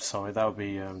 Oh, sorry. That would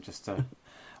be just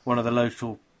one of the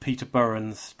local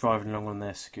Peterboroughs driving along on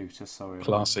their scooter. Sorry.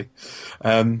 Classy.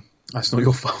 That's not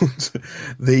your fault.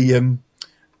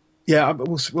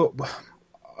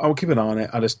 I'll keep an eye on it.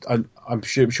 I'm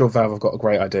sure Valve have got a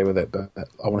great idea with it, but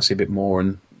I want to see a bit more.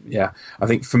 And yeah, I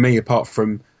think for me, apart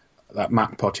from that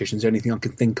map partition, is the only thing I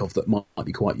can think of that might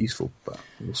be quite useful. But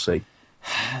we'll see.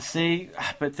 See,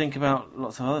 but think about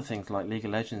lots of other things, like League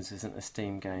of Legends isn't a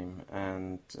Steam game,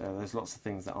 and there's lots of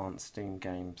things that aren't Steam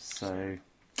games. So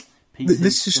PC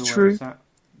this is true.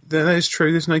 That is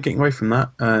true. There's no getting away from that.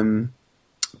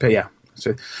 But yeah.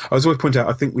 So I was always pointing out,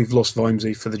 I think we've lost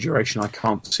Vimesy for the duration. I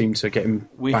can't seem to get him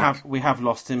back. We have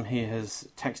lost him. He has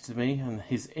texted me, and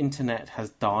his internet has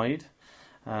died.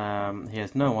 He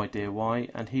has no idea why,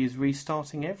 and he's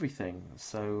restarting everything.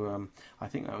 So I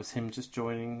think that was him just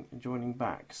joining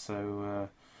back. So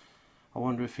I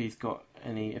wonder if he's got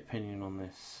any opinion on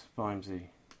this. Vimesy,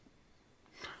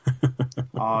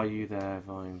 are you there,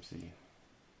 Vimesy?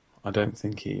 I don't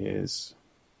think he is.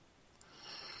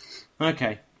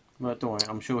 Okay. Well, don't worry.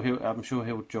 I'm sure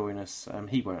he'll join us.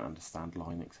 He won't understand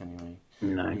Linux anyway.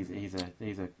 No,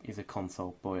 he's a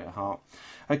console boy at heart.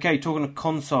 Okay, talking of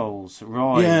consoles,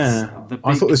 Rise. Yeah,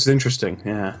 I thought this was interesting.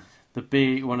 Yeah,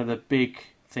 one of the big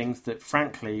things that,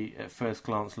 frankly, at first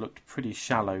glance looked pretty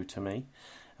shallow to me,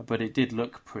 but it did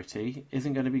look pretty.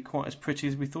 Isn't going to be quite as pretty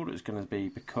as we thought it was going to be,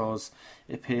 because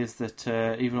it appears that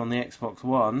even on the Xbox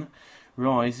One,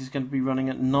 Rise is going to be running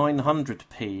at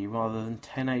 900p rather than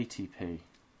 1080p.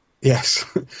 Yes,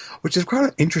 which is quite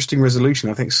an interesting resolution.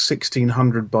 I think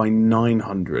 1600 by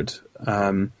 900,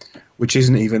 which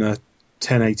isn't even a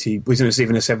 1080, isn't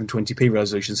even a 720p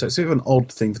resolution. So it's sort of an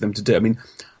odd thing for them to do. I mean,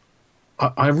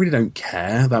 I really don't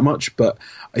care that much, but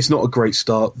it's not a great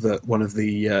start that one of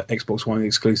the Xbox One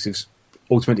exclusives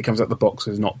ultimately comes out the box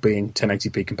as not being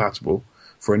 1080p compatible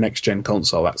for a next-gen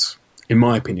console. That's, in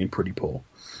my opinion, pretty poor.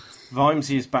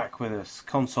 Vimesy is back with us.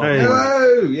 Console boy.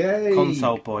 Hello! Yay!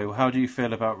 Console boy. How do you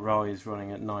feel about Rise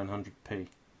running at 900p?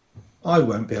 I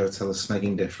won't be able to tell a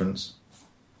smegging difference.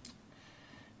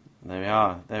 There we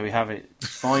are. There we have it.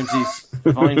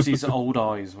 Vimesy's old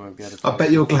eyes won't be able to tell. I bet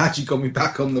you're glad you got me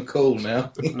back on the call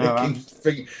now. No,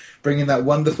 bringing that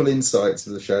wonderful insight to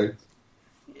the show.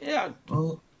 Yeah.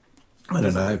 Well, I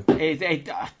don't know.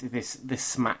 This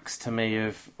smacks to me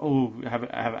of have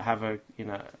a have a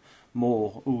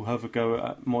go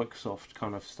at Microsoft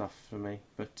kind of stuff for me,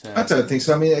 but I don't think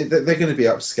so. I mean, they're going to be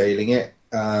upscaling it.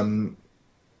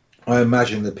 I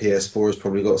imagine the PS4 has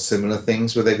probably got similar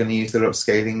things where they're going to use their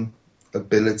upscaling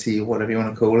ability, or whatever you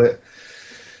want to call it.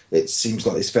 It seems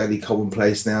like it's fairly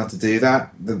commonplace now to do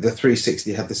that. The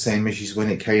 360 had the same issues when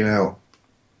it came out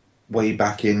way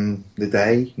back in the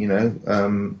day.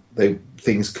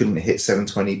 Things couldn't hit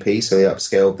 720p, so they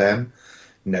upscaled them.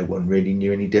 No one really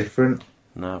knew any different.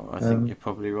 No, I think you're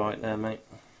probably right there, mate.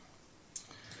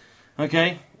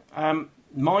 Okay,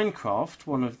 Minecraft,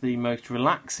 one of the most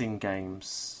relaxing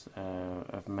games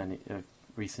of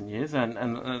recent years, and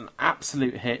an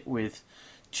absolute hit with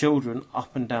children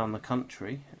up and down the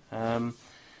country. Apparently,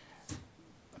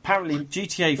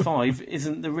 GTA 5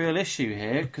 isn't the real issue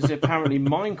here, because apparently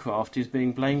Minecraft is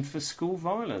being blamed for school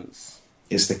violence.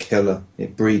 It's the killer.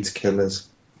 It breeds killers.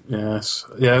 Yes.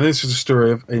 Yeah, this is a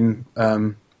story in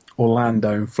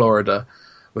Orlando, in Florida.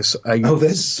 There's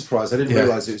a surprise. I didn't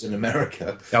realise it was in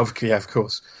America. Yeah, of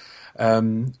course.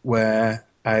 Where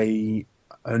a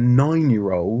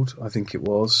 9-year-old, I think it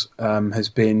was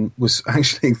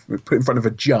actually put in front of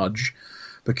a judge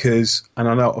because, and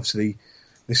I know obviously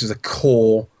this is a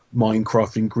core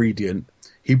Minecraft ingredient,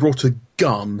 he brought a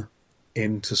gun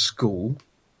into school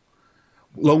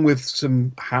along with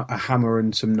a hammer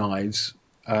and some knives.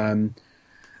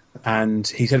 And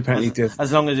he said apparently...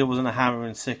 As long as it wasn't a hammer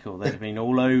and sickle, they'd have been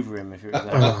all over him if it was a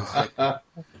hammer and sickle.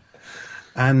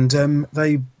 And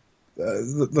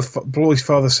the boy's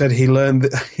father said he learned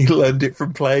it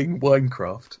from playing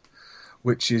Minecraft,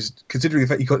 which is, considering the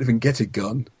fact you can't even get a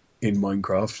gun in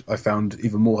Minecraft, I found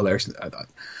even more hilarious. I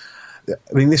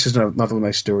mean, this is another one of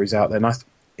those stories out there, and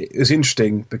it was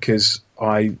interesting because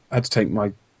I had to take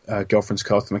my girlfriend's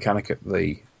car to the mechanic at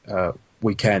the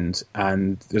weekend,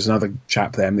 and there's another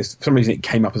chap there, and for some reason it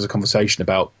came up as a conversation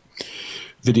about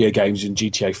video games and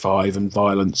GTA 5 and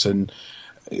violence, and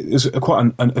it was it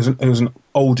was an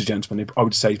older gentleman. I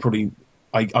would say probably,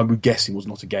 I would guess he was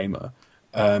not a gamer,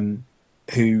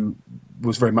 who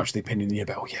was very much the opinion,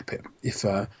 but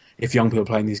if young people are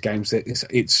playing these games,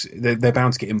 they're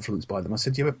bound to get influenced by them. I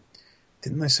said, but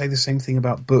didn't they say the same thing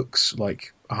about books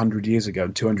like 100 years ago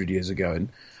and 200 years ago? And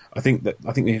I think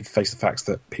we have to face the facts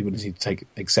that people need to take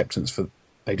acceptance for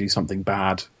they do something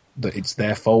bad, that it's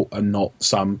their fault and not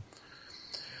some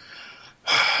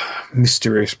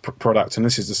mysterious product. And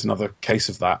this is just another case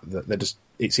of that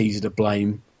it's easy to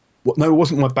blame. No, it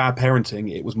wasn't my bad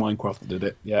parenting. It was Minecraft that did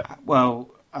it. Yeah. Well,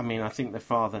 I mean, I think the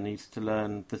father needs to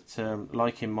learn that,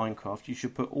 like in Minecraft, you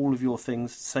should put all of your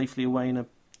things safely away in a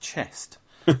chest.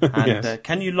 And Yes.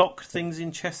 Can you lock things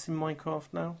in chests in Minecraft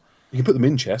now? You can put them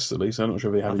in chests at least. I'm not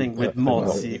sure if they have. I think with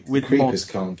mods, with creepers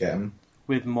can't get them.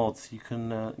 With mods, you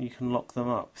can lock them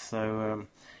up. So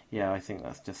yeah, I think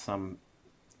that's just some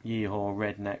yeehaw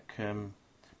redneck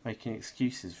making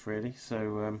excuses, really.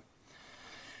 So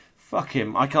fuck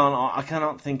him. I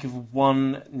cannot think of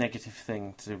one negative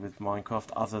thing to do with Minecraft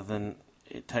other than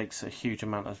it takes a huge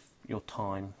amount of your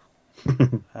time.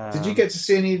 Did you get to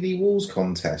see any of the Walls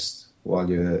contest while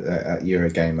you were at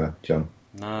Eurogamer, John?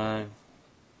 No.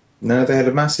 No, they had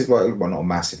a massive, well, not a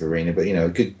massive arena, but a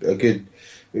good.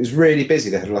 It was really busy.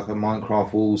 They had like a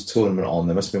Minecraft Walls tournament on.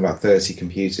 There must have been about 30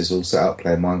 computers all set up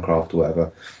playing Minecraft or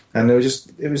whatever, and it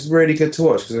was really good to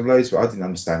watch because there were loads of it. I didn't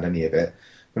understand any of it.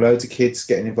 But loads of kids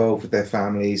getting involved with their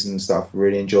families and stuff,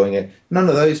 really enjoying it. None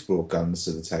of those brought guns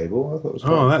to the table. I thought it was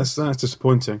quite that's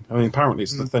disappointing. I mean, apparently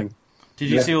it's the thing. Did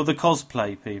you see all the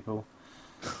cosplay people?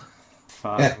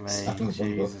 Fuck me,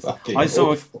 Jesus! I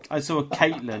saw a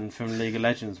Caitlyn from League of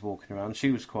Legends walking around.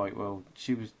 She was quite well.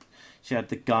 She had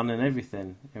the gun and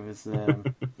everything. It was.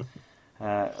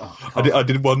 I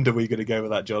did wonder where you were going to go with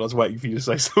that, John. I was waiting for you to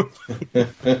say something.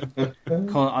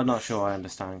 I'm not sure I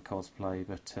understand cosplay,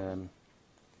 but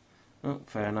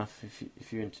fair enough.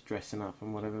 If you're into dressing up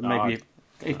and whatever, maybe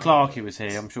if Clarky was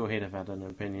here, I'm sure he'd have had an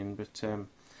opinion. But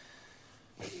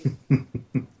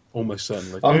almost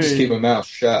certainly. I'm just keeping my mouth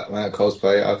shut about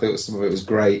cosplay. I thought some of it was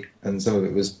great and some of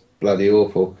it was bloody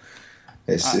awful.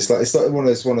 It's like one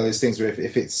of those things where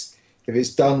if it's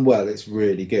done well, it's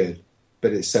really good,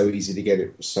 but it's so easy to get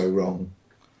it so wrong.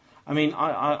 I mean,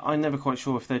 I'm never quite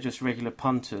sure if they're just regular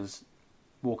punters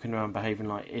walking around behaving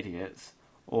like idiots,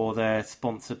 or they're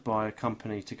sponsored by a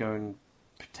company to go and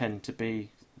pretend to be,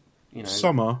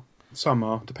 Some are.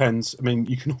 Depends. I mean,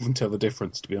 you can often tell the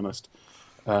difference, to be honest.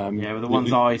 Yeah, but the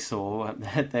ones I saw,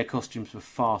 their costumes were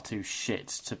far too shit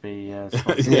to be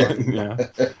sponsored. Yeah.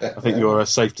 I think you're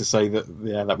safe to say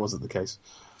that wasn't the case.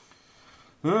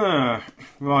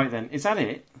 Right then, is that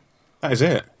it? That is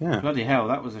it, yeah. Bloody hell,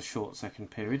 that was a short second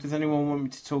period. Does anyone want me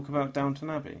to talk about Downton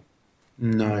Abbey?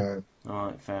 No.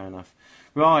 Alright, fair enough.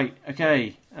 Right,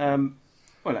 okay. Well,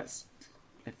 let's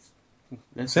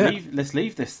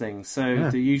leave this thing.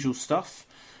 So the usual stuff.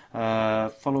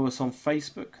 Follow us on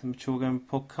Facebook, the Mature Gamer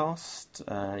Podcast.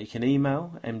 You can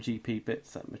email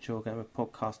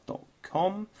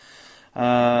mgpbits@maturegamerpodcast.com.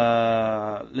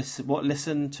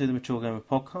 Listen to the Mature Gamer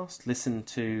Podcast. Listen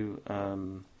to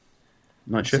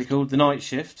Night Shift. The Night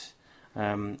Shift.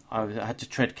 I had to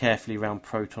tread carefully around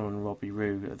Proton and Robbie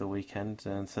Roo at the weekend,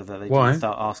 and so that they didn't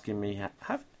start asking me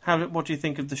what do you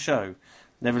think of the show.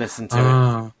 Never listened to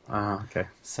it. Okay.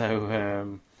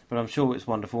 So, but I'm sure it's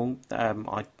wonderful.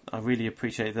 I really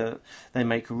appreciate that they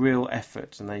make a real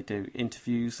effort and they do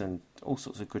interviews and all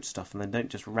sorts of good stuff, and they don't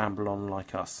just ramble on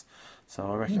like us.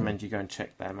 So I recommend you go and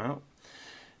check them out.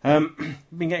 We've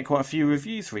been getting quite a few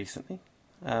reviews recently,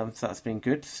 so that's been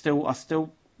good. I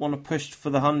still want to push for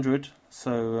the 100.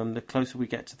 So the closer we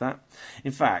get to that,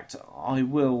 in fact, I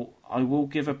will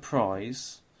give a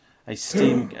prize, a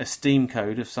Steam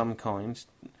code of some kind.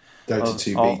 Dota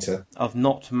 2 beta of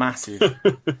not massive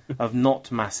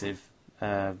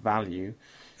value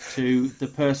to the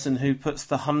person who puts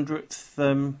the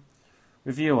 100th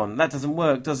review on. That doesn't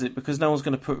work, does it? Because no one's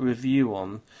going to put a review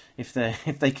on if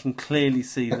they can clearly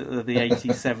see that they're the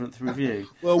 87th review.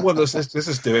 Well, let's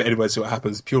just do it anyway. See what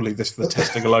happens. Purely this for the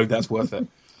testing alone, that's worth it.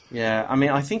 Yeah, I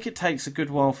mean, I think it takes a good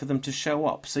while for them to show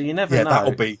up, so you never know.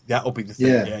 That'll be the thing.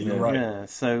 Yeah, you're right. Yeah,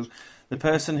 so the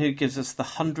person who gives us the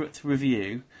 100th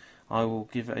review, I will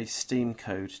give a Steam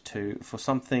code for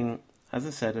something, as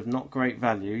I said, of not great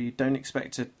value. You don't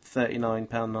expect a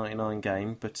 £39.99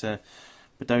 game, but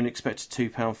don't expect a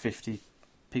 £2.50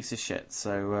 piece of shit.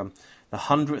 So the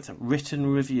 100th written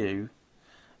review,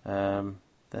 but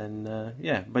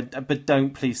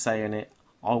don't please say in it,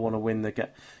 I want to win the game.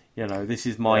 This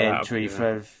is my entry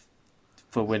for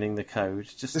winning the code.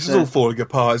 This is all falling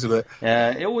apart, isn't it?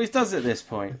 Yeah, it always does at this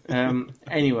point.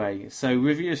 Anyway, so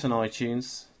review us on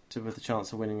iTunes with a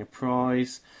chance of winning a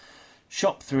prize.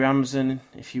 Shop through Amazon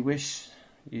if you wish,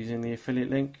 using the affiliate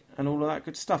link and all of that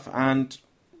good stuff. And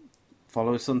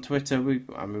follow us on Twitter. We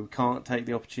can't take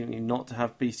the opportunity not to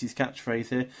have Beastie's catchphrase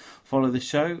here. Follow the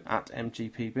show at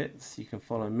MGPBits. You can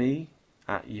follow me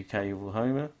at UK Evil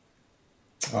Homer.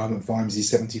 I'm at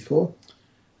Vimesy74.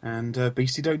 And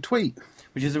Beastie don't tweet.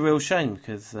 Which is a real shame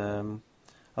because a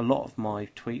lot of my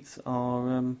tweets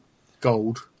are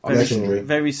gold.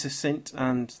 Very succinct,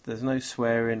 and there's no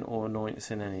swearing or annoyance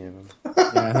in any of them.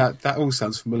 Yeah, that all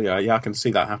sounds familiar. Yeah, I can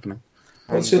see that happening.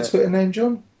 What's your Twitter name,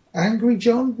 John? Angry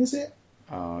John, is it?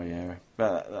 Oh yeah,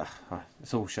 but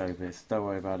it's all showbiz. Don't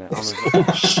worry about it.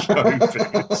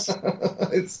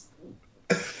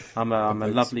 I'm a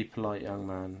lovely, polite young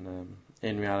man.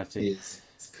 In reality, it's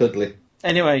cuddly.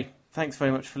 Anyway, thanks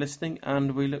very much for listening,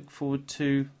 and we look forward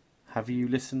to have you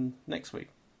listen next week.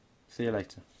 See you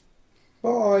later.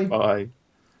 Bye. Bye.